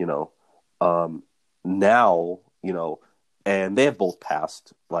 you know. Now, and they have both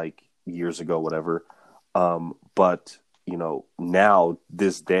passed like years ago, whatever. But now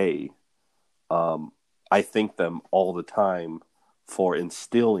this day, I thank them all the time for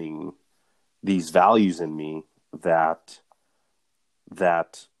instilling these values in me that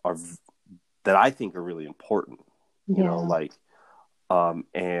are that I think are really important. Yeah. Like,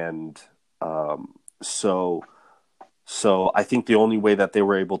 and so I think the only way that they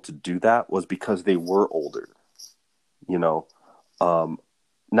were able to do that was because they were older. You know, um,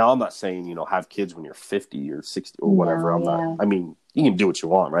 Now I'm not saying have kids when you're 50 or 60 or whatever. No, I'm not. yeah. I mean, you can do what you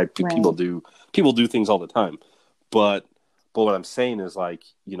want, right? Right. People do things all the time, but what I'm saying is like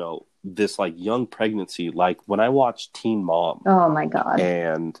this like young pregnancy, like when I watch Teen Mom Oh my God.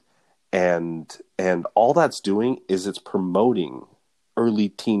 and and all that's doing is it's promoting early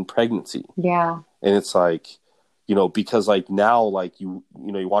teen pregnancy, Yeah. and it's like because like now like you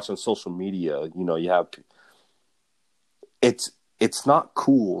watch on social media, you have it's not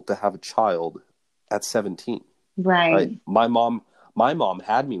cool to have a child at 17, right? Right. My mom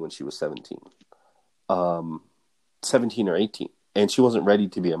had me when she was 17, um 17 or 18, and she wasn't ready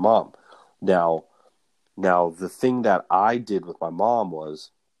to be a mom. now now the thing that I did with my mom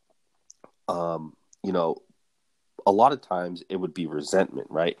was, um you know a lot of times it would be resentment,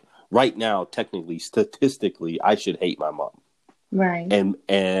 right? Right now, technically, statistically, I should hate my mom Right.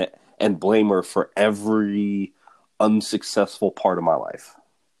 and blame her for every unsuccessful part of my life,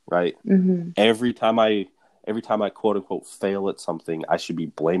 right? Mm-hmm. Every time I quote unquote fail at something, I should be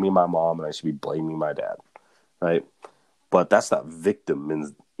blaming my mom and I should be blaming my dad, right? But that's that victim,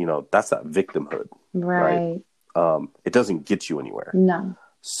 and that's that victimhood, right? Right. It doesn't get you anywhere. No.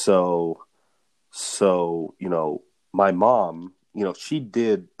 So my mom, she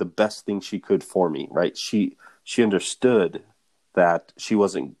did the best thing she could for me, right? She understood that she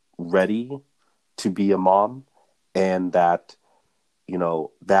wasn't ready to be a mom, and that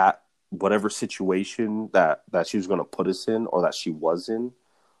that whatever situation that she was going to put us in, or that she was in,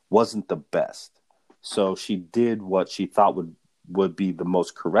 wasn't the best. So she did what she thought would be the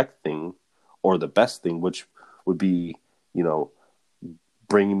most correct thing, or the best thing, which would be you know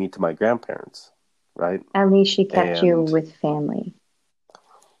bringing me to my grandparents, right? At least she kept you And with family.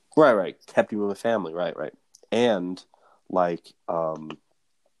 right, kept me with my family, right. And like,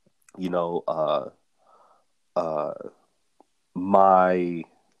 you know, uh, my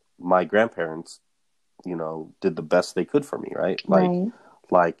grandparents, did the best they could for me, right? Right.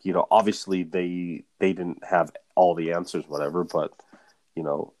 Obviously they didn't have all the answers, whatever, but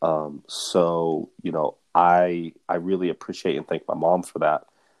I really appreciate and thank my mom for that,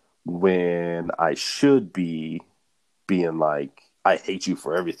 when I should be being like, I hate you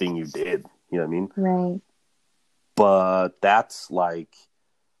for everything you did. You know what I mean? Right. But that's like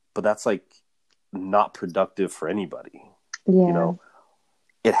not productive for anybody. You Yeah. know,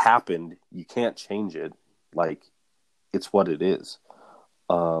 it happened. You can't change it. Like, it's what it is.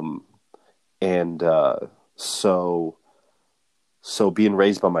 Um, and so being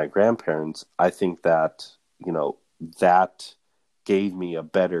raised by my grandparents, I think that that gave me a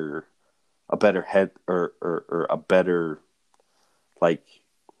better head, or a better, like,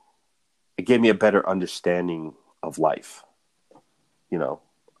 it gave me a better understanding of life, you know.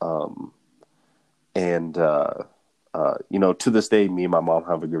 Um, and to this day, me and my mom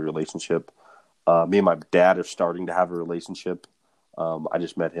have a good relationship. Me and my dad are starting to have a relationship. I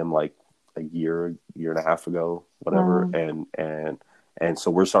just met him like a year and a half ago, whatever, Wow. and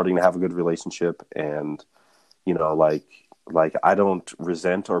so we're starting to have a good relationship. And like I don't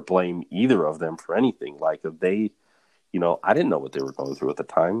resent or blame either of them for anything. Like, if they I didn't know what they were going through at the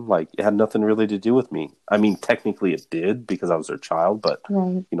time. Like, it had nothing really to do with me. I mean, technically it did because I was their child, but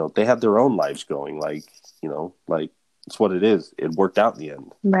Right. they had their own lives going. Like it's what it is. It worked out in the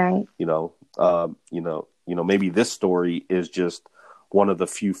end. Right. Maybe this story is just one of the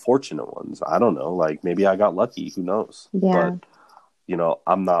few fortunate ones. I don't know. Like, maybe I got lucky. Who knows? Yeah. But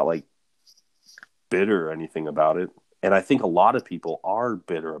I'm not like bitter or anything about it. And I think a lot of people are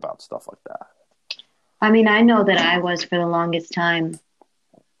bitter about stuff like that. I mean, I know that I was for the longest time.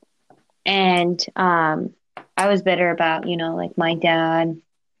 And I was bitter about, like my dad,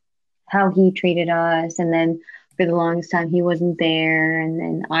 how he treated us. And then for the longest time, he wasn't there. And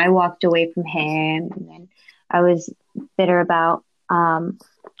then I walked away from him. And then I was bitter about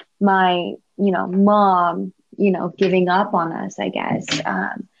my, mom, giving up on us, I guess,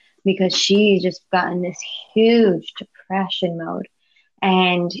 because she just got in this huge depression mode.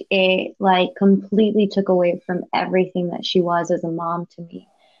 And it like completely took away from everything that she was as a mom to me,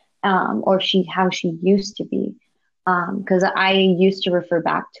 or how she used to be. Because I used to refer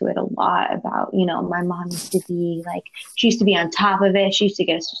back to it a lot about, my mom used to be like, she used to be on top of it. She used to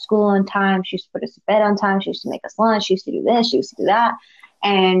get us to school on time. She used to put us to bed on time. She used to make us lunch. She used to do this. She used to do that.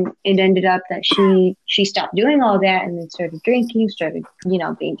 And it ended up that she stopped doing all that and then started drinking, started,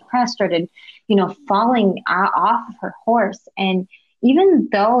 being depressed, started, falling off of her horse. And even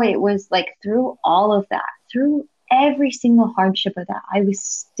though it was like through all of that, through every single hardship of that, I was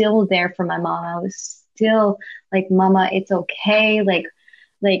still there for my mom. I was still like, Mama, it's okay. Like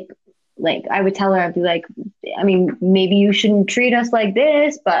I would tell her, I'd be like, I mean, maybe you shouldn't treat us like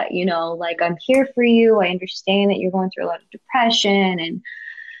this, but like I'm here for you. I understand that you're going through a lot of depression and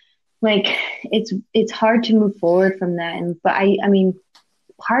like it's hard to move forward from that. But I mean,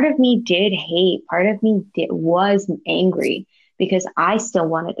 part of me did hate, part of me was angry because I still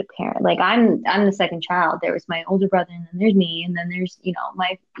wanted to parent. Like I'm the second child. There was my older brother and then there's me and then there's,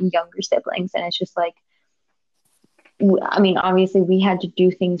 my younger siblings. And it's just like, I mean, obviously we had to do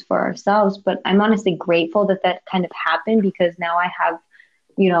things for ourselves, but I'm honestly grateful that kind of happened because now I have,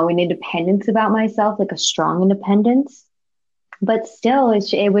 an independence about myself, like a strong independence. But still,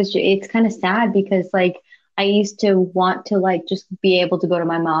 it's kind of sad because like I used to want to like just be able to go to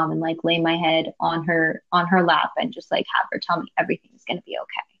my mom and like lay my head on her lap and just like have her tell me everything's gonna be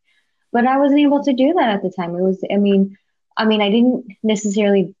okay. But I wasn't able to do that at the time. It was, I mean, I didn't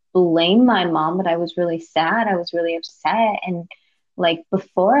necessarily blame my mom, but I was really sad. I was really upset. And like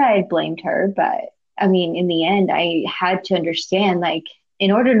before I had blamed her, but I mean, in the end, I had to understand, like,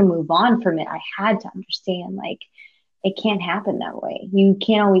 in order to move on from it, I had to understand, like, it can't happen that way. You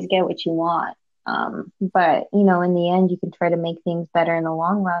can't always get what you want. But, in the end, you can try to make things better in the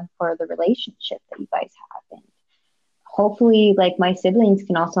long run for the relationship that you guys have. And hopefully like my siblings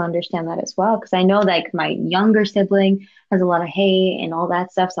can also understand that as well. Cause I know like my younger sibling has a lot of hate and all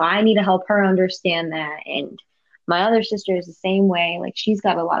that stuff. So I need to help her understand that. And my other sister is the same way. Like she's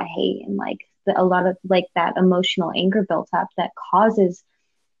got a lot of hate and like a lot of like that emotional anger built up that causes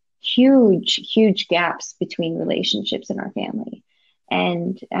huge gaps between relationships in our family.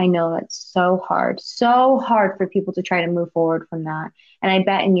 And I know that's so hard for people to try to move forward from that. And I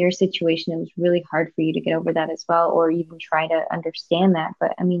bet in your situation, it was really hard for you to get over that as well, or even try to understand that.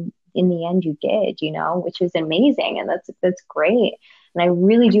 But I mean, in the end, you did, which is amazing. And that's great. And I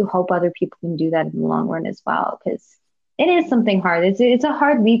really do hope other people can do that in the long run as well, because it is something hard. It's a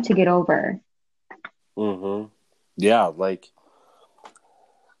hard leap to get over. Mm-hmm. Yeah, like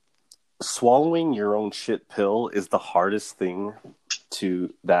swallowing your own shit pill is the hardest thing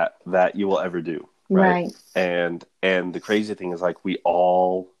that you will ever do, right? And the crazy thing is like we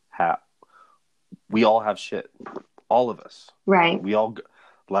all have shit, all of us, right? We all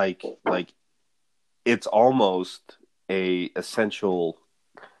like it's almost a essential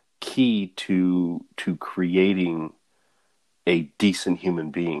key to creating a decent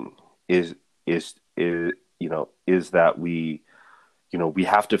human being is that we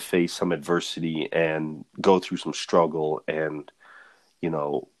have to face some adversity and go through some struggle and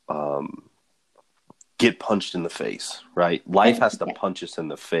get punched in the face, right? Life has to punch us in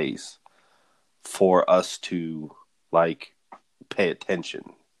the face for us to like pay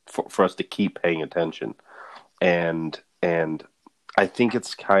attention, for us to keep paying attention. And I think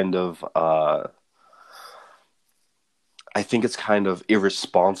it's kind of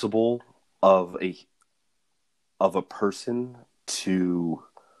irresponsible of a person to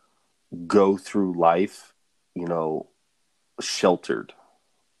go through life, sheltered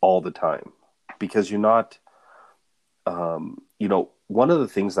all the time, because you're not, one of the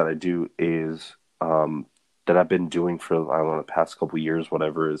things that I do is, that I've been doing for, I don't know, the past couple of years,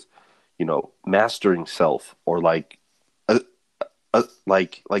 whatever, is, mastering self, or like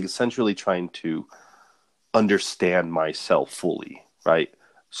like essentially trying to understand myself fully, right?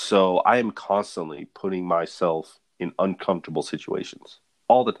 So I am constantly putting myself in uncomfortable situations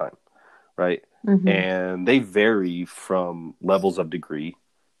all the time, right? Hmm. And they vary from levels of degree.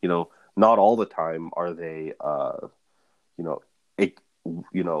 Not all the time are they, you know, e-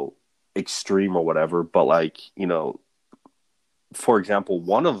 you know, extreme or whatever. But like, for example,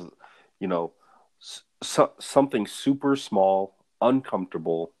 one of, you know, something super small,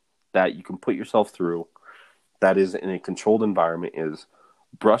 uncomfortable that you can put yourself through that is in a controlled environment is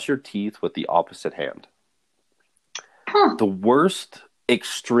brush your teeth with the opposite hand. Huh. The worst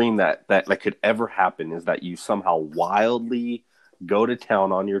extreme that could ever happen is that you somehow wildly go to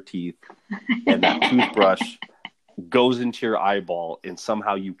town on your teeth and that toothbrush goes into your eyeball and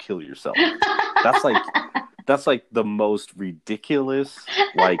somehow you kill yourself. That's like the most ridiculous,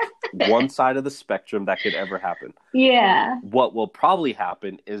 like, one side of the spectrum that could ever happen. Yeah. What will probably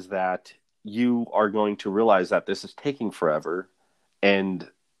happen is that you are going to realize that this is taking forever, and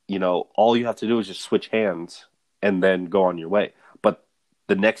all you have to do is just switch hands and then go on your way. But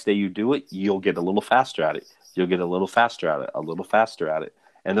the next day you do it, you'll get a little faster at it. You'll get a little faster at it, a little faster at it.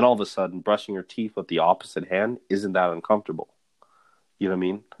 And then all of a sudden, brushing your teeth with the opposite hand isn't that uncomfortable. You know what I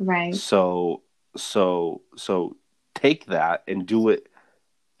mean? Right. So take that and do it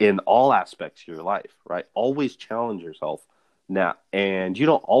in all aspects of your life, right? Always challenge yourself. Now, and you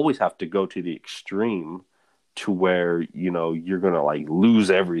don't always have to go to the extreme to where, you're going to like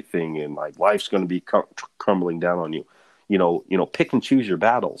lose everything and like life's going to be crumbling down on you. Pick and choose your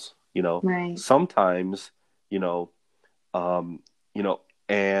battles, Right. sometimes, you know, you know,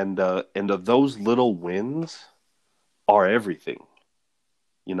 and those little wins are everything,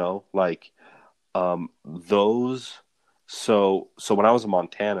 like, those. So when I was in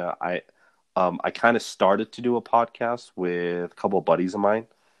Montana, I kind of started to do a podcast with a couple of buddies of mine,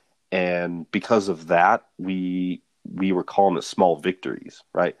 and because of that, we were calling it small victories,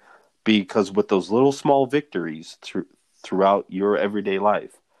 right? Because with those little small victories throughout your everyday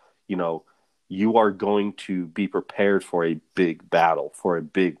life, you know, you are going to be prepared for a big battle, for a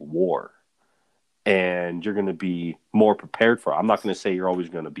big war, and you're going to be more prepared for it. I'm not going to say you're always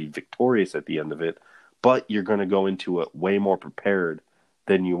going to be victorious at the end of it, but you're going to go into it way more prepared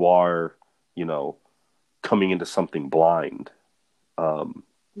than you are, coming into something blind.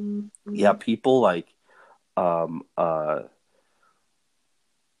 Yeah, people like, um, uh,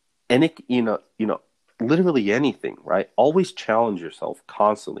 and it, literally anything, right? Always challenge yourself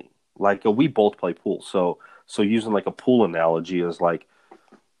constantly. Like, we both play pool, so using like a pool analogy is like,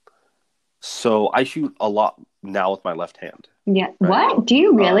 so I shoot a lot now with my left hand. Yeah. Right? What? Do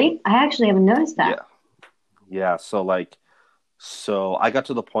you really? I actually haven't noticed that. Yeah, yeah. So I got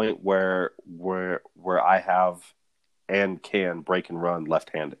to the point where I have and can break and run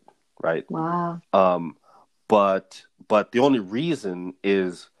left-handed, right? Wow. But the only reason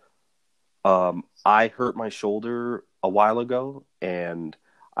is, I hurt my shoulder a while ago, and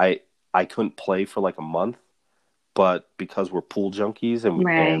I couldn't play for like a month. But because we're pool junkies and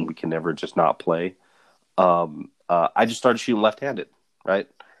Right. we can never just not play, I just started shooting left-handed, right?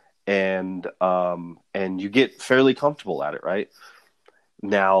 And you get fairly comfortable at it, right?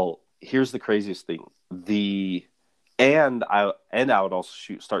 Now, here's the craziest thing: I would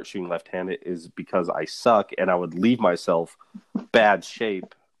also start shooting left-handed is because I suck, and I would leave myself bad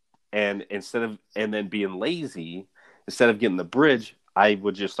shape, and then being lazy, instead of getting the bridge, I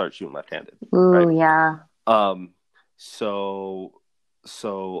would just start shooting left-handed, Ooh, right? yeah. Um, so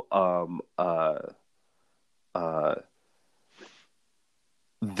so uh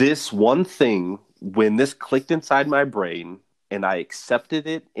this one thing, when this clicked inside my brain and I accepted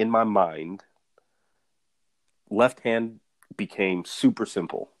it in my mind, left hand became super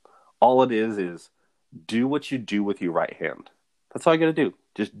simple. All it is do what you do with your right hand. That's all you got to do.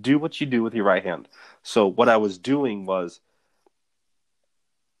 Just do what you do with your right hand. So what I was doing was,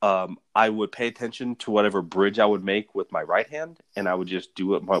 I would pay attention to whatever bridge I would make with my right hand, and I would just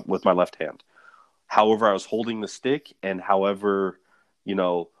do it with my left hand. However I was holding the stick, and however,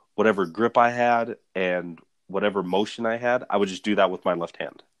 whatever grip I had and whatever motion I had, I would just do that with my left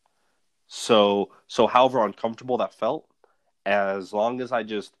hand. So however uncomfortable that felt, as long as I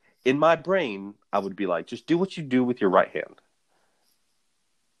just, in my brain, I would be like, just do what you do with your right hand.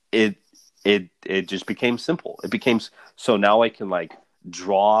 It just became simple. It became, so now I can like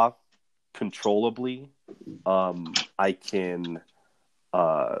draw controllably. I can,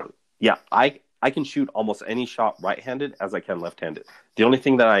 yeah, I can shoot almost any shot right-handed as I can left-handed. The only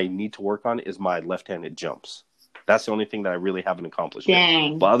thing that I need to work on is my left-handed jumps. That's the only thing that I really haven't accomplished yet.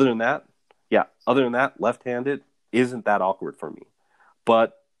 Dang. But other than that, left-handed isn't that awkward for me.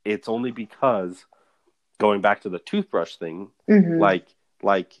 but it's only because, going back to the toothbrush thing, Mm-hmm. like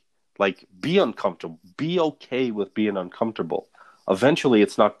be uncomfortable, be okay with being uncomfortable. Eventually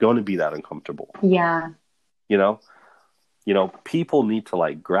it's not going to be that uncomfortable. Yeah. you know People need to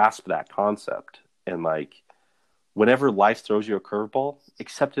like grasp that concept, and like whenever life throws you a curveball,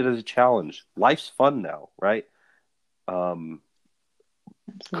 accept it as a challenge. Life's fun now, right? um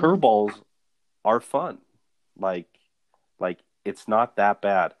Absolutely. Curveballs are fun. like like it's not that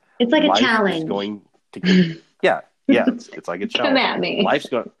bad. It's like a Life is challenge. going to yeah, it's like a Come challenge. at me.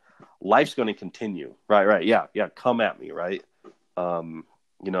 Life's going to continue. Right, yeah, come at me, right? um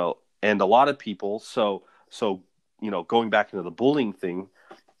and a lot of people, going back into the bullying thing,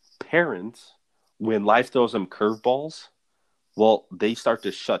 parents, when life throws them curveballs, well, they start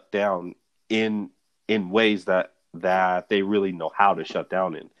to shut down in ways that they really know how to shut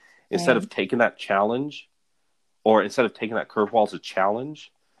down in. Instead Right. of taking that challenge, or instead of taking that curveball as a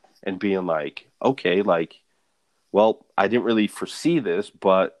challenge and being like, okay, like, well, I didn't really foresee this,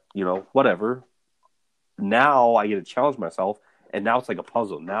 but whatever. Now I get to challenge myself, and now it's like a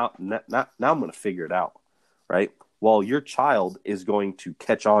puzzle. Now I'm going to figure it out, right? Well, your child is going to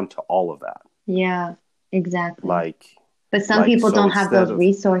catch on to all of that. Yeah, exactly. Like, But some people so don't have instead those of,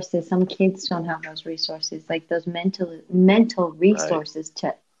 resources. Some kids don't have those resources, like those mental right, resources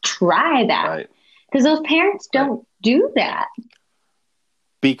to try that. right, Because those parents right, don't do that.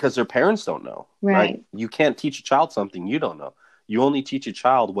 because their parents don't know, right? Right, You can't teach a child something you don't know. You only teach a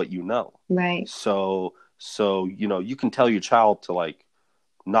child what you know. right. So you can tell your child to like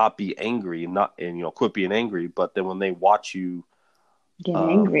not be angry, and quit being angry, but then when they watch you Get um,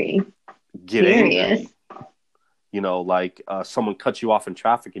 angry. get Furious. angry, like someone cuts you off in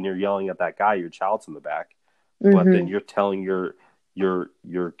traffic and you're yelling at that guy, your child's in the back, but then Mm-hmm. you're telling your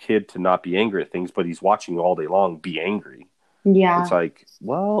kid to not be angry at things, but he's watching you all day long be angry. It's Yeah. like,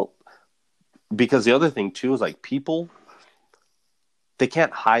 well, because the other thing too is like, people, they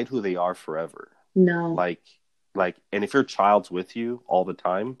can't hide who they are forever. No. like and if your child's with you all the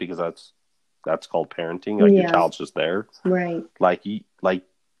time, because that's called parenting, like your Yeah. child's just there, Right.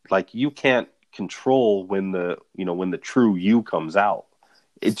 you can't control when the true you comes out.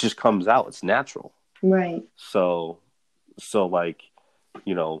 It just comes out. It's natural. Right. So like,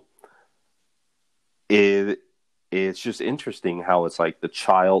 you know it it's just interesting how it's like the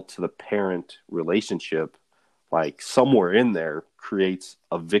child to the parent relationship, like somewhere in there, creates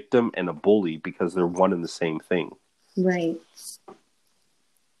a victim and a bully because they're one and the same thing. Right.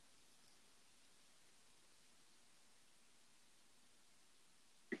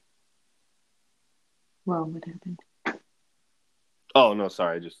 Well, what happened? Oh no,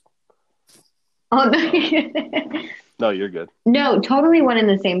 sorry, Oh, no. no, you're good. No, totally one and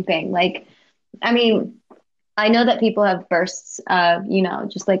the same thing. Like, I mean, I know that people have bursts of,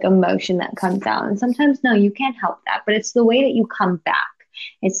 just like emotion that comes out. And sometimes, no, you can't help that. But it's the way that you come back.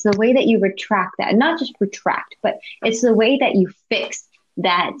 It's the way that you retract that. And not just retract, but it's the way that you fix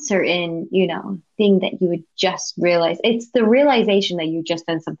that certain, thing that you would just realize. It's the realization that you just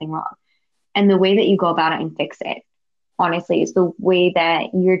done something wrong. And the way that you go about it and fix it, honestly, is the way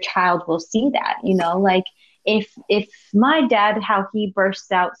that your child will see that, like if my dad, how he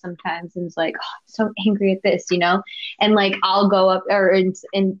bursts out sometimes and is like, oh, I'm so angry at this, and like I'll go up and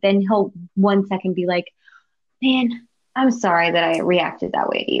then he'll 1 second be like, man, I'm sorry that I reacted that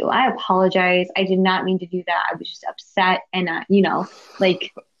way to you. I apologize. I did not mean to do that. I was just upset. And,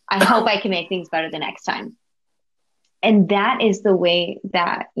 like, I hope I can make things better the next time. And that is the way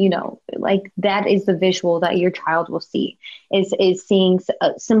that, like that is the visual that your child will see, is seeing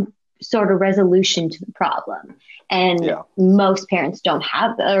some sort of resolution to the problem. And Yeah. most parents don't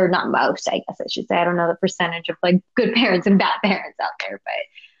have that, or not most, I guess I should say. I don't know the percentage of like good parents and bad parents out there,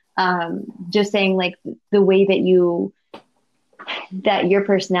 but just saying like the way that your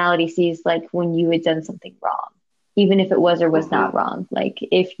personality sees, like when you had done something wrong, even if it was or was not wrong. Like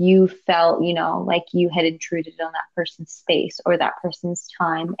if you felt, like you had intruded on that person's space or that person's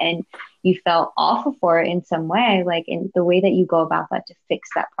time and you felt awful for it in some way, like in the way that you go about that to fix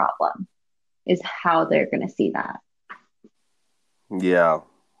that problem is how they're going to see that. Yeah.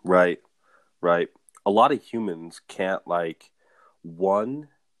 Right. Right. A lot of humans can't like, one,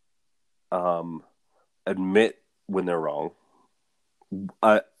 admit when they're wrong,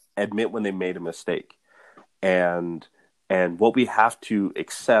 admit when they made a mistake. And what we have to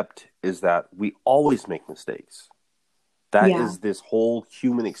accept is that we always make mistakes. That is this whole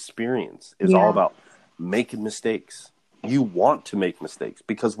human experience is all about making mistakes. You want to make mistakes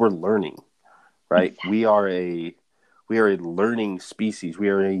because we're learning, right? Exactly. We are a learning species. We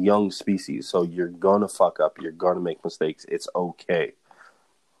are a young species. So you're gonna fuck up. You're gonna make mistakes. It's okay.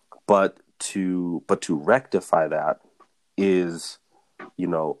 but to rectify that is, you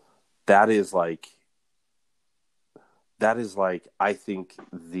know, that is like I think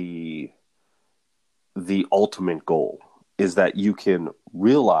the ultimate goal is that you can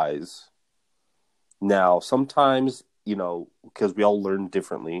realize. Now sometimes, because we all learn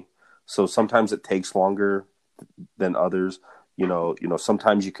differently, so sometimes it takes longer than others.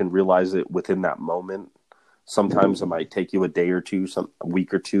 Sometimes you can realize it within that moment. Sometimes it might take you a day or two, a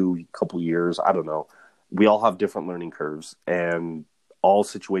week or two, a couple years. I don't know. We all have different learning curves, and all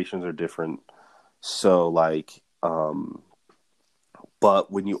situations are different. So,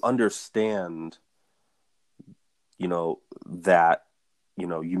 but when you understand, that,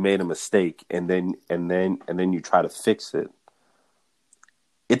 you made a mistake, and then you try to fix it.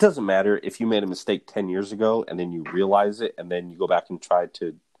 It doesn't matter if you made a mistake 10 years ago and then you realize it and then you go back and try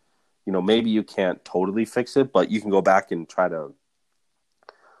to, maybe you can't totally fix it, but you can go back and try to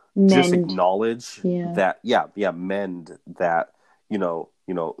just acknowledge that, mend that,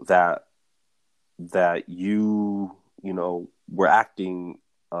 that you were acting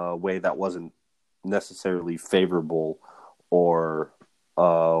a way that wasn't necessarily favorable, or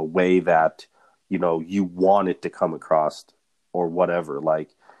a way that, you want it to come across, or whatever.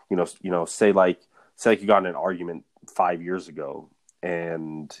 Say you got in an argument 5 years ago,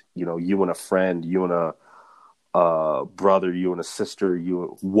 and you and a friend, you and a brother, you and a sister,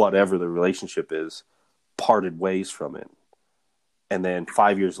 you, whatever the relationship is, parted ways from it, and then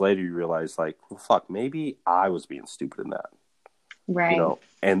 5 years later you realize, well, fuck, maybe I was being stupid in that, right?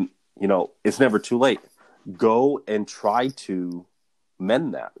 And it's never too late. Go and try to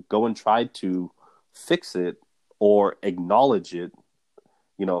mend that. Go and try to fix it or acknowledge it,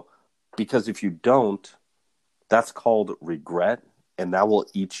 because if you don't, that's called regret, and that will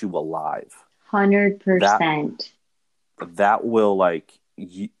eat you alive. 100%. That will,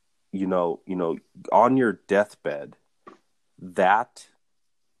 on your deathbed, that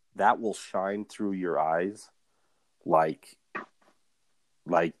will shine through your eyes like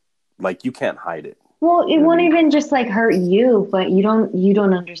you can't hide it. Well, it won't even just hurt you, but you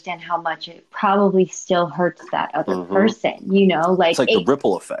don't understand how much it probably still hurts that other person, it's like the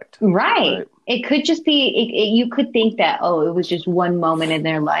ripple effect. Right. It could just be, you could think that, oh, it was just one moment in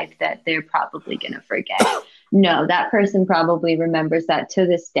their life that they're probably going to forget. No, that person probably remembers that to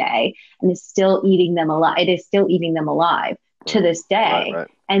this day and is still eating them alive. It is still eating them alive to this day. Right.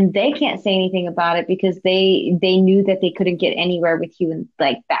 And they can't say anything about it because they knew that they couldn't get anywhere with you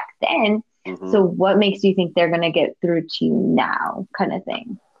back then. Mm-hmm. So what makes you think they're going to get through to you now, kind of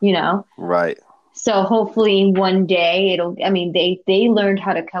thing, Right. So hopefully one day they learned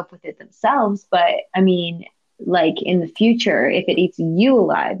how to cope with it themselves. But in the future, if it eats you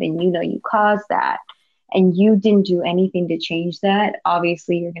alive and you caused that and you didn't do anything to change that,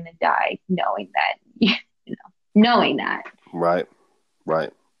 obviously you're going to die knowing that. Right.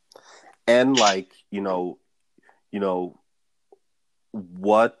 Right. And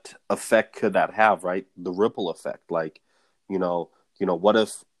what effect could that have, right? The ripple effect. What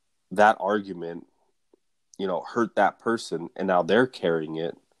if that argument, hurt that person, and now they're carrying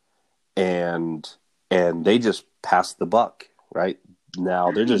it, and they just passed the buck, right?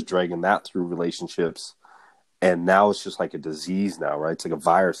 Now they're just dragging that through relationships, and now it's just like a disease now, right? It's like a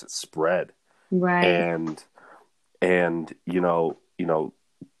virus that's spread. Right. And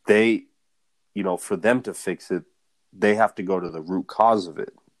they, for them to fix it, they have to go to the root cause of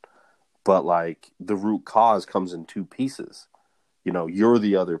it. But the root cause comes in two pieces. You're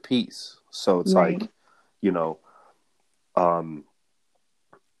the other piece. So it's right.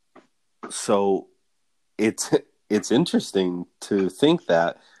 So it's interesting to think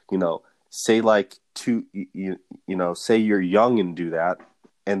that, say say you're young and do that,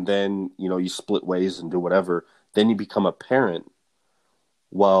 and then, you split ways and do whatever, then you become a parent.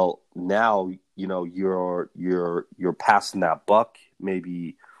 Well, now, you're passing that buck,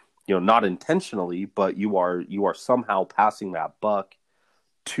 maybe, not intentionally, but you are somehow passing that buck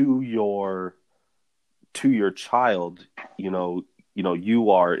to your child. You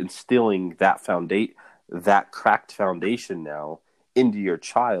are instilling that cracked foundation now into your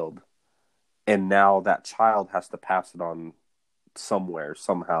child, and now that child has to pass it on somewhere,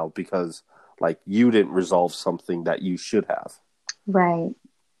 somehow, because you didn't resolve something that you should have. Right.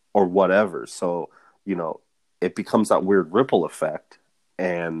 Or whatever. So, it becomes that weird ripple effect,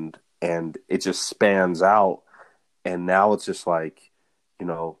 and it just spans out. And now it's just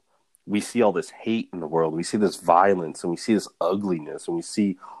we see all this hate in the world. We see this violence, and we see this ugliness, and we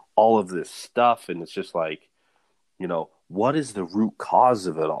see all of this stuff. And it's just what is the root cause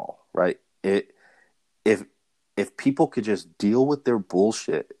of it all? Right. If people could just deal with their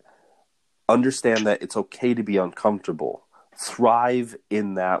bullshit understand that it's okay to be uncomfortable. Thrive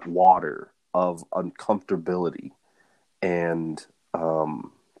in that water of uncomfortability, and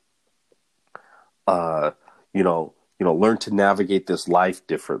learn to navigate this life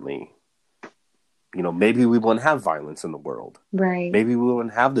differently. Maybe we wouldn't have violence in the world. Right. Maybe we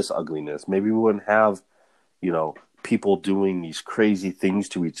wouldn't have this ugliness. Maybe we wouldn't have, people doing these crazy things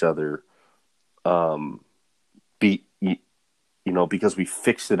to each other. Because we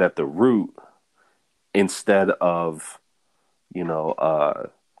fixed it at the root instead of,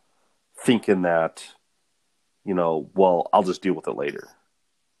 thinking that, well, I'll just deal with it later.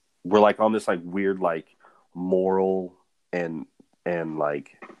 We're like on this like weird, like moral and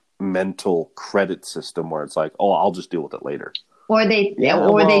like mental credit system where it's like, oh, I'll just deal with it later. Or they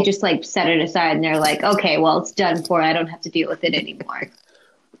just like set it aside and they're like, okay, well, it's done for. I don't have to deal with it anymore.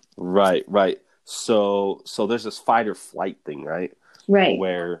 Right. So there's this fight or flight thing, right? Right.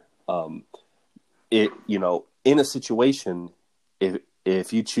 Where in a situation,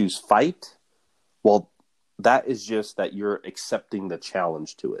 if you choose fight, well, that is just that you're accepting the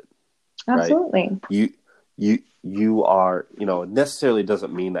challenge to it. Absolutely. Right? You are, it necessarily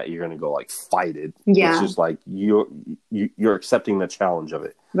doesn't mean that you're going to go like fight it. Yeah. It's just like you're accepting the challenge of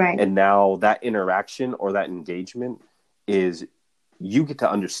it. Right. And now that interaction or that engagement is, you get to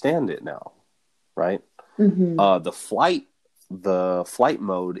understand it now. Right. Mm-hmm. The flight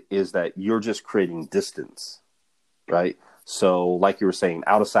mode is that you're just creating distance. Right. So like you were saying,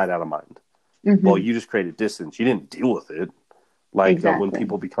 out of sight, out of mind. Mm-hmm. Well, you just created distance. You didn't deal with it. Like exactly. when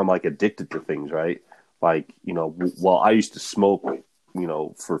people become like addicted to things, right? Like, well, I used to smoke,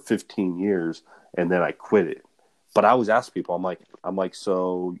 for 15 years and then I quit it. But I always ask people, I'm like,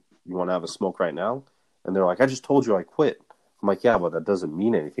 so you want to have a smoke right now? And they're like, I just told you I quit. I'm like, yeah, but that doesn't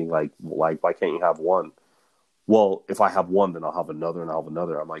mean anything. Like, why can't you have one? Well, if I have one, then I'll have another and I'll have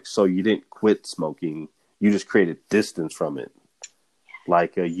another. I'm like, so you didn't quit smoking. You just created distance from it.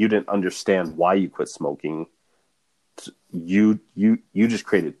 Like, you didn't understand why you quit smoking. You just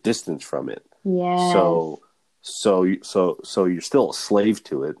created distance from it. Yeah. So you're still a slave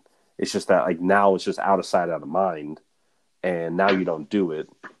to it. It's just that like now it's just out of sight, out of mind, and now you don't do it.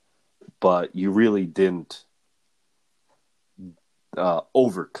 But you really didn't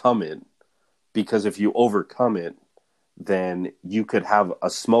overcome it, because if you overcome it, then you could have a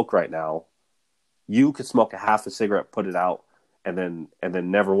smoke right now. You could smoke a half a cigarette, put it out, and then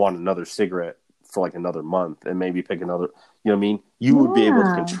never want another cigarette for like another month, and maybe pick another. You know what I mean? You would be able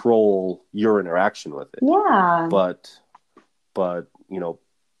to control your interaction with it. Yeah. But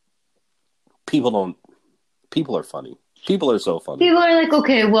people are funny. People are so funny. People are like,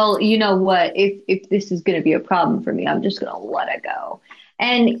 okay, well, you know what? If this is going to be a problem for me, I'm just going to let it go.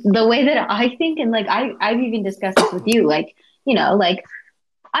 And the way that I think, and like I've even discussed this with you, like, like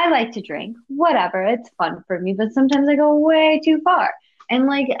I like to drink, whatever, it's fun for me, but sometimes I go way too far. And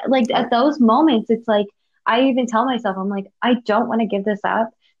like at those moments, it's like, I even tell myself, I'm like, I don't want to give this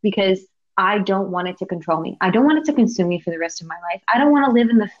up because I don't want it to control me. I don't want it to consume me for the rest of my life. I don't want to live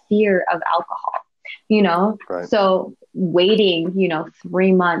in the fear of alcohol, Right. So waiting,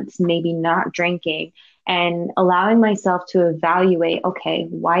 3 months, maybe not drinking, and allowing myself to evaluate, okay,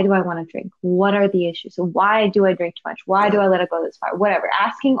 why do I want to drink? What are the issues? So why do I drink too much? Why do I let it go this far? Whatever.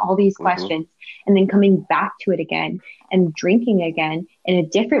 Asking all these questions and then coming back to it again and drinking again in a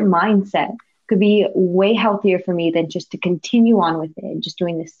different mindset could be way healthier for me than just to continue on with it and just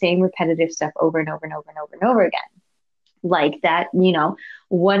doing the same repetitive stuff over and over and over and over and over again. Like that,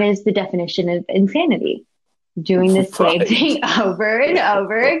 what is the definition of insanity? Doing the same thing over and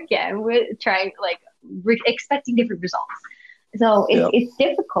over again with trying, like, expecting different results. So it's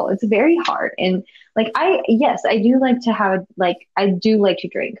difficult. It's very hard. And like, I do like to have, like, I do like to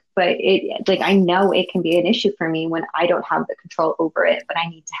drink, but I know it can be an issue for me when I don't have the control over it, but I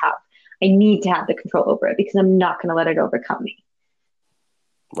need to have the control over it because I'm not going to let it overcome me.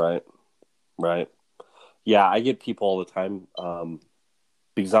 Right. Yeah. I get people all the time,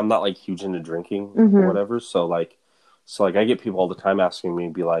 because I'm not like huge into drinking or whatever. So I get people all the time asking me,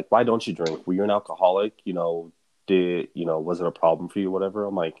 be like, why don't you drink? Were you an alcoholic? Was it a problem for you? Whatever.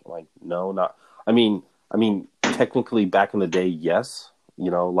 I'm like, no, not, I mean, technically back in the day, yes,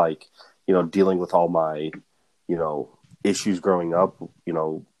 dealing with all my, issues growing up,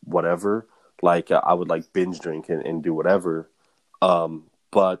 whatever, like I would like binge drink and do whatever.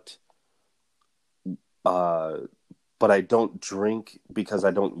 But I don't drink because I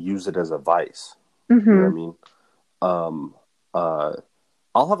don't use it as a vice. You know what I mean?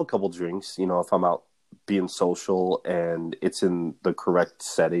 I'll have a couple drinks, if I'm out being social and it's in the correct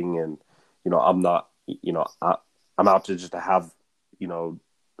setting and, I'm not, I'm out to just have,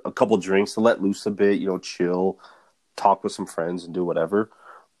 a couple drinks to let loose a bit, chill, talk with some friends and do whatever.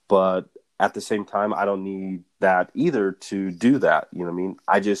 But at the same time, I don't need that either to do that. You know what I mean?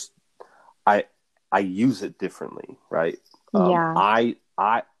 I I use it differently, right? Yeah.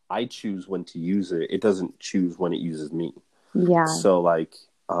 I choose when to use it. It doesn't choose when it uses me. Yeah. So like,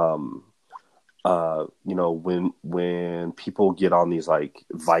 when people get on these like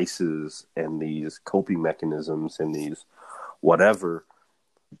vices and these coping mechanisms and these whatever,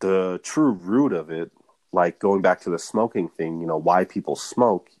 the true root of it, like going back to the smoking thing, why people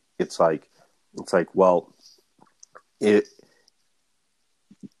smoke, it's like, well, I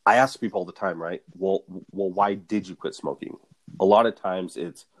ask people all the time, right? Well, why did you quit smoking? A lot of times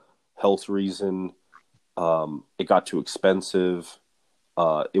it's health reason. It got too expensive.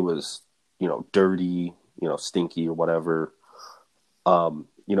 It was, dirty, stinky or whatever.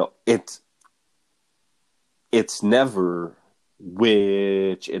 It's never,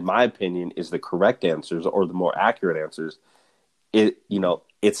 which in my opinion is the correct answers or the more accurate answers.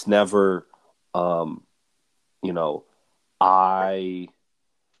 It's never, I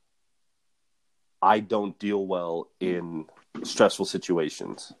don't deal well in stressful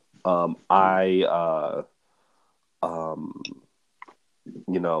situations. I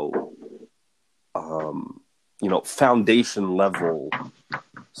foundation level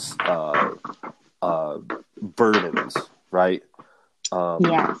burdens, right?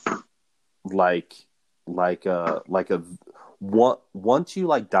 Yes. Once you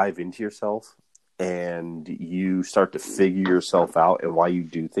like dive into yourself and you start to figure yourself out and why you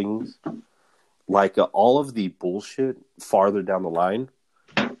do things, like all of the bullshit farther down the line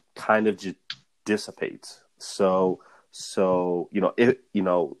kind of just dissipates. So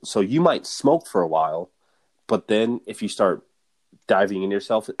you might smoke for a while, but then if you start diving into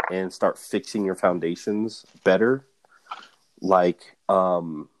yourself and start fixing your foundations better, like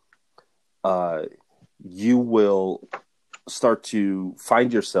you will start to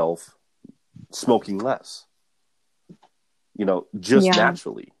find yourself smoking less, just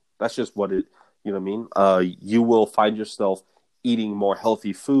naturally. That's just what it, you know what I mean? You will find yourself eating more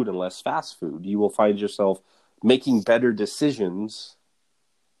healthy food and less fast food. You will find yourself making better decisions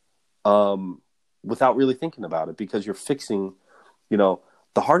without really thinking about it, because you're fixing, the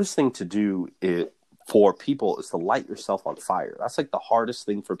hardest thing to do for people is to light yourself on fire. That's like the hardest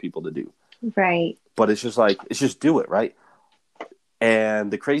thing for people to do. Right. But it's just do it, right?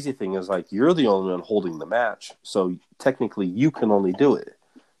 And the crazy thing is, like, you're the only one holding the match. So technically you can only do it.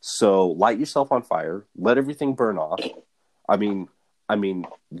 So light yourself on fire, let everything burn off. I mean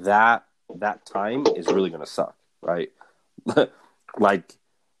that time is really going to suck, right? like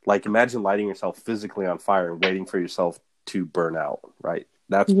imagine lighting yourself physically on fire and waiting for yourself to burn out, right?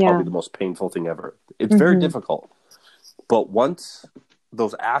 That's probably the most painful thing ever. It's very difficult. But once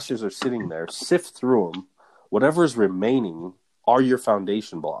those ashes are sitting there, sift through them. Whatever is remaining are your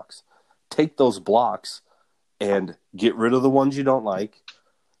foundation blocks. Take those blocks and get rid of the ones you don't like,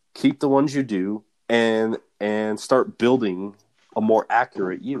 keep the ones you do, and start building a more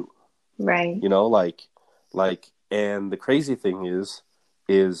accurate you. Right. And the crazy thing is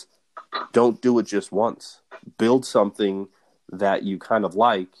don't do it just once. Build something that you kind of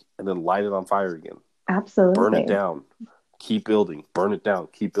like and then light it on fire again. Absolutely. Burn it down. Keep building. Burn it down.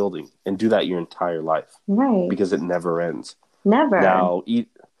 Keep building. And do that your entire life. Right. Because it never ends. Never. Now,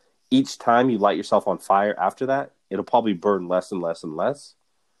 each time you light yourself on fire after that, it'll probably burn less and less and less.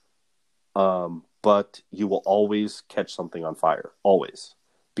 But you will always catch something on fire. Always.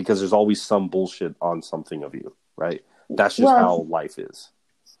 Because there's always some bullshit on something of you, right? That's just how life is.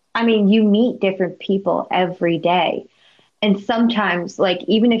 I mean, you meet different people every day. And sometimes, like,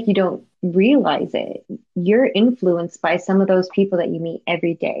 even if you don't realize it, you're influenced by some of those people that you meet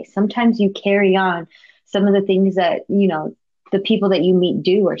every day. Sometimes you carry on some of the things that, the people that you meet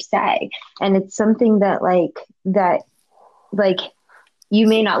do or say. And it's something that you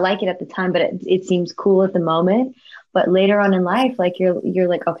may not like it at the time, but it seems cool at the moment. But later on in life, like you're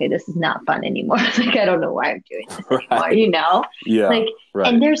like, okay, this is not fun anymore. Like, I don't know why I'm doing this anymore, Yeah. Like,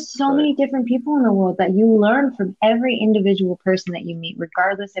 and there's so many different people in the world that you learn from every individual person that you meet,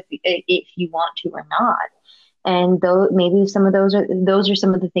 regardless if you want to or not. And though maybe some of those are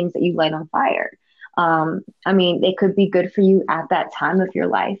some of the things that you light on fire. I mean, it could be good for you at that time of your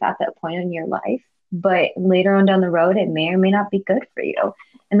life, at that point in your life, but later on down the road, it may or may not be good for you.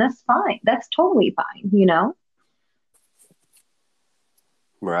 And that's fine. That's totally fine,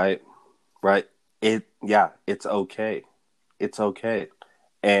 Right. It's okay. It's okay.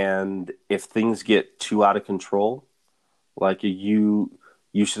 And if things get too out of control, like you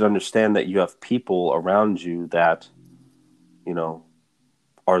should understand that you have people around you that,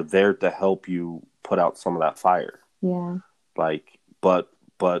 are there to help you put out some of that fire. Yeah. Like, but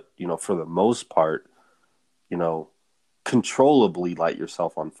for the most part, controllably light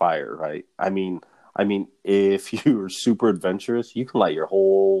yourself on fire, right? I mean, if you're super adventurous, you can light your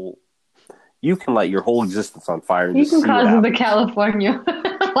whole existence on fire. And You just can see what cause the happens. California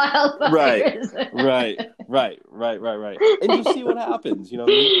wildfires. Right. And just see what happens, you know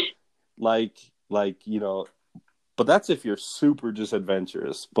what I mean? But that's if you're super just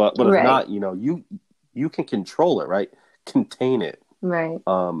adventurous. But if Right. not, you can control it, right? Contain it. Right.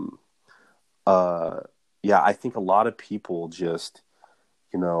 I think a lot of people just,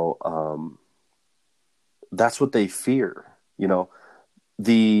 that's what they fear.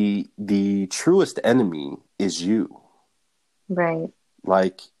 The truest enemy is you. Right.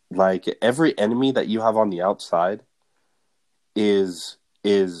 Like every enemy that you have on the outside is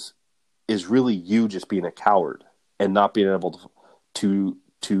really you just being a coward and not being able to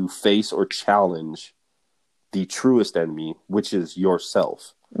face or challenge the truest enemy, which is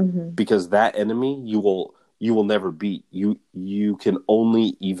yourself. Mm-hmm. Because that enemy you will never beat. You can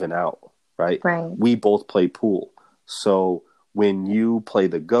only even out, right? Right. We both play pool. So when you play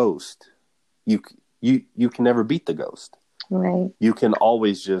the ghost, you can never beat the ghost. Right. You can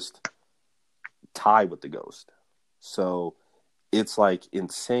always just tie with the ghost. So it's like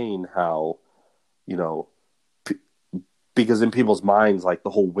insane how, because in people's minds, like the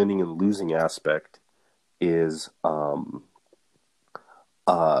whole winning and losing aspect is,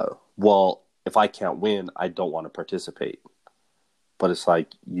 well, if I can't win, I don't want to participate. But it's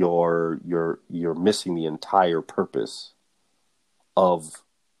like you're missing the entire purpose of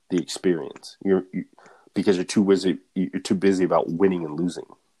the experience. Because you're too busy about winning and losing.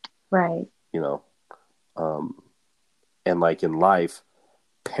 Right. And like in life,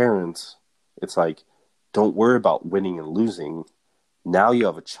 parents, it's like, don't worry about winning and losing. Now you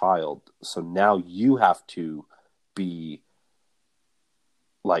have a child, so now you have to be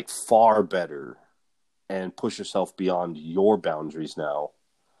like far better and push yourself beyond your boundaries now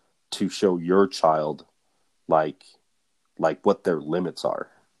to show your child like what their limits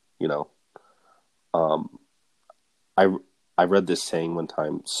are, I read this saying one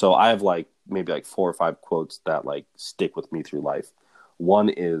time. So I have maybe 4 or 5 quotes that stick with me through life. One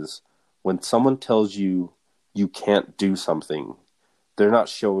is, when someone tells you you can't do something, they're not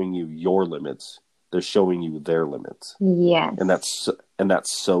showing you your limits. They're showing you their limits. Yes. And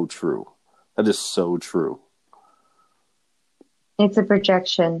that's so true. That is so true. It's a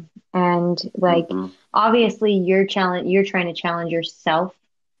projection. And obviously you're trying to challenge yourself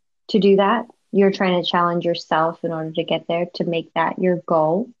to do that. You're trying to challenge yourself in order to get there, to make that your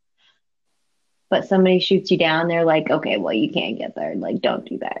goal. But somebody shoots you down, they're like, okay, well, you can't get there. Like, don't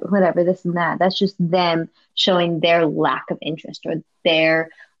do that. Whatever, this and that. That's just them showing their lack of interest or their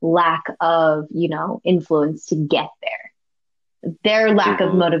lack of, influence to get there. Their lack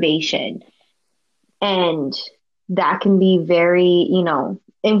of motivation. And that can be very,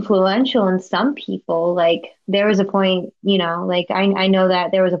 influential in some people. Like, there was a point, I know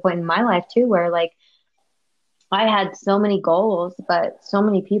that there was a point in my life too where I had so many goals, but so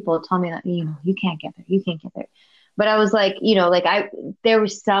many people told me that, you can't get there, you can't get there. But I was like, there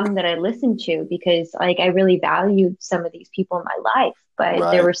was some that I listened to because I really valued some of these people in my life,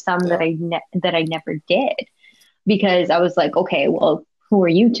 but there were some that I never did, because I was like, okay, well, who are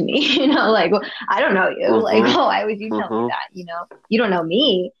you to me? Well, I don't know you. Why would you tell me that? You don't know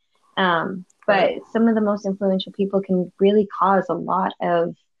me. But some of the most influential people can really cause a lot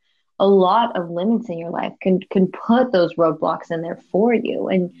of limits in your life, can put those roadblocks in there for you.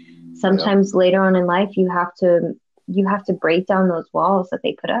 And sometimes later on in life, you have to break down those walls that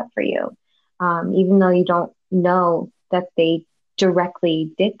they put up for you. Even though you don't know that they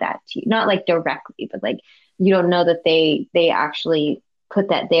directly did that to you, not directly, but you don't know that they actually put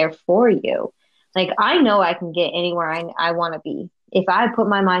that there for you. I know I can get anywhere I want to be. If I put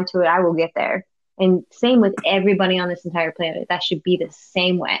my mind to it, I will get there. And same with everybody on this entire planet. That should be the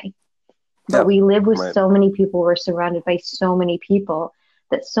same way. But we live with so many people. We're surrounded by so many people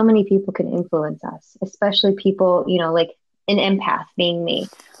that so many people can influence us, especially people, an empath being me.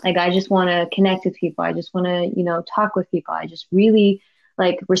 I just want to connect with people. I just want to, talk with people. I just really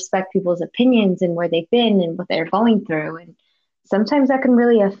respect people's opinions and where they've been and what they're going through. And sometimes that can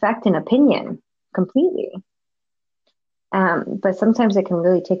really affect an opinion completely. But sometimes it can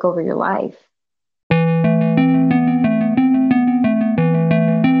really take over your life.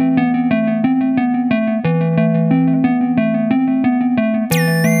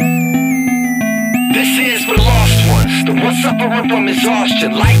 The ones suffering from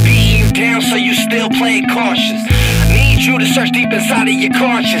exhaustion, life beating you down, so you still playing cautious. I need need you to search deep inside of your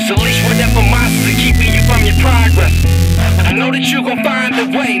conscience. Unleash whatever monsters are keeping you from your progress. I know that you gon' find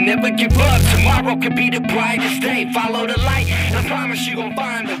a way, never give up. Tomorrow could be the brightest day. Follow the light, and I promise you gon'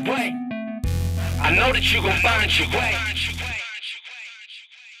 find a way. I know that you gon' find your way.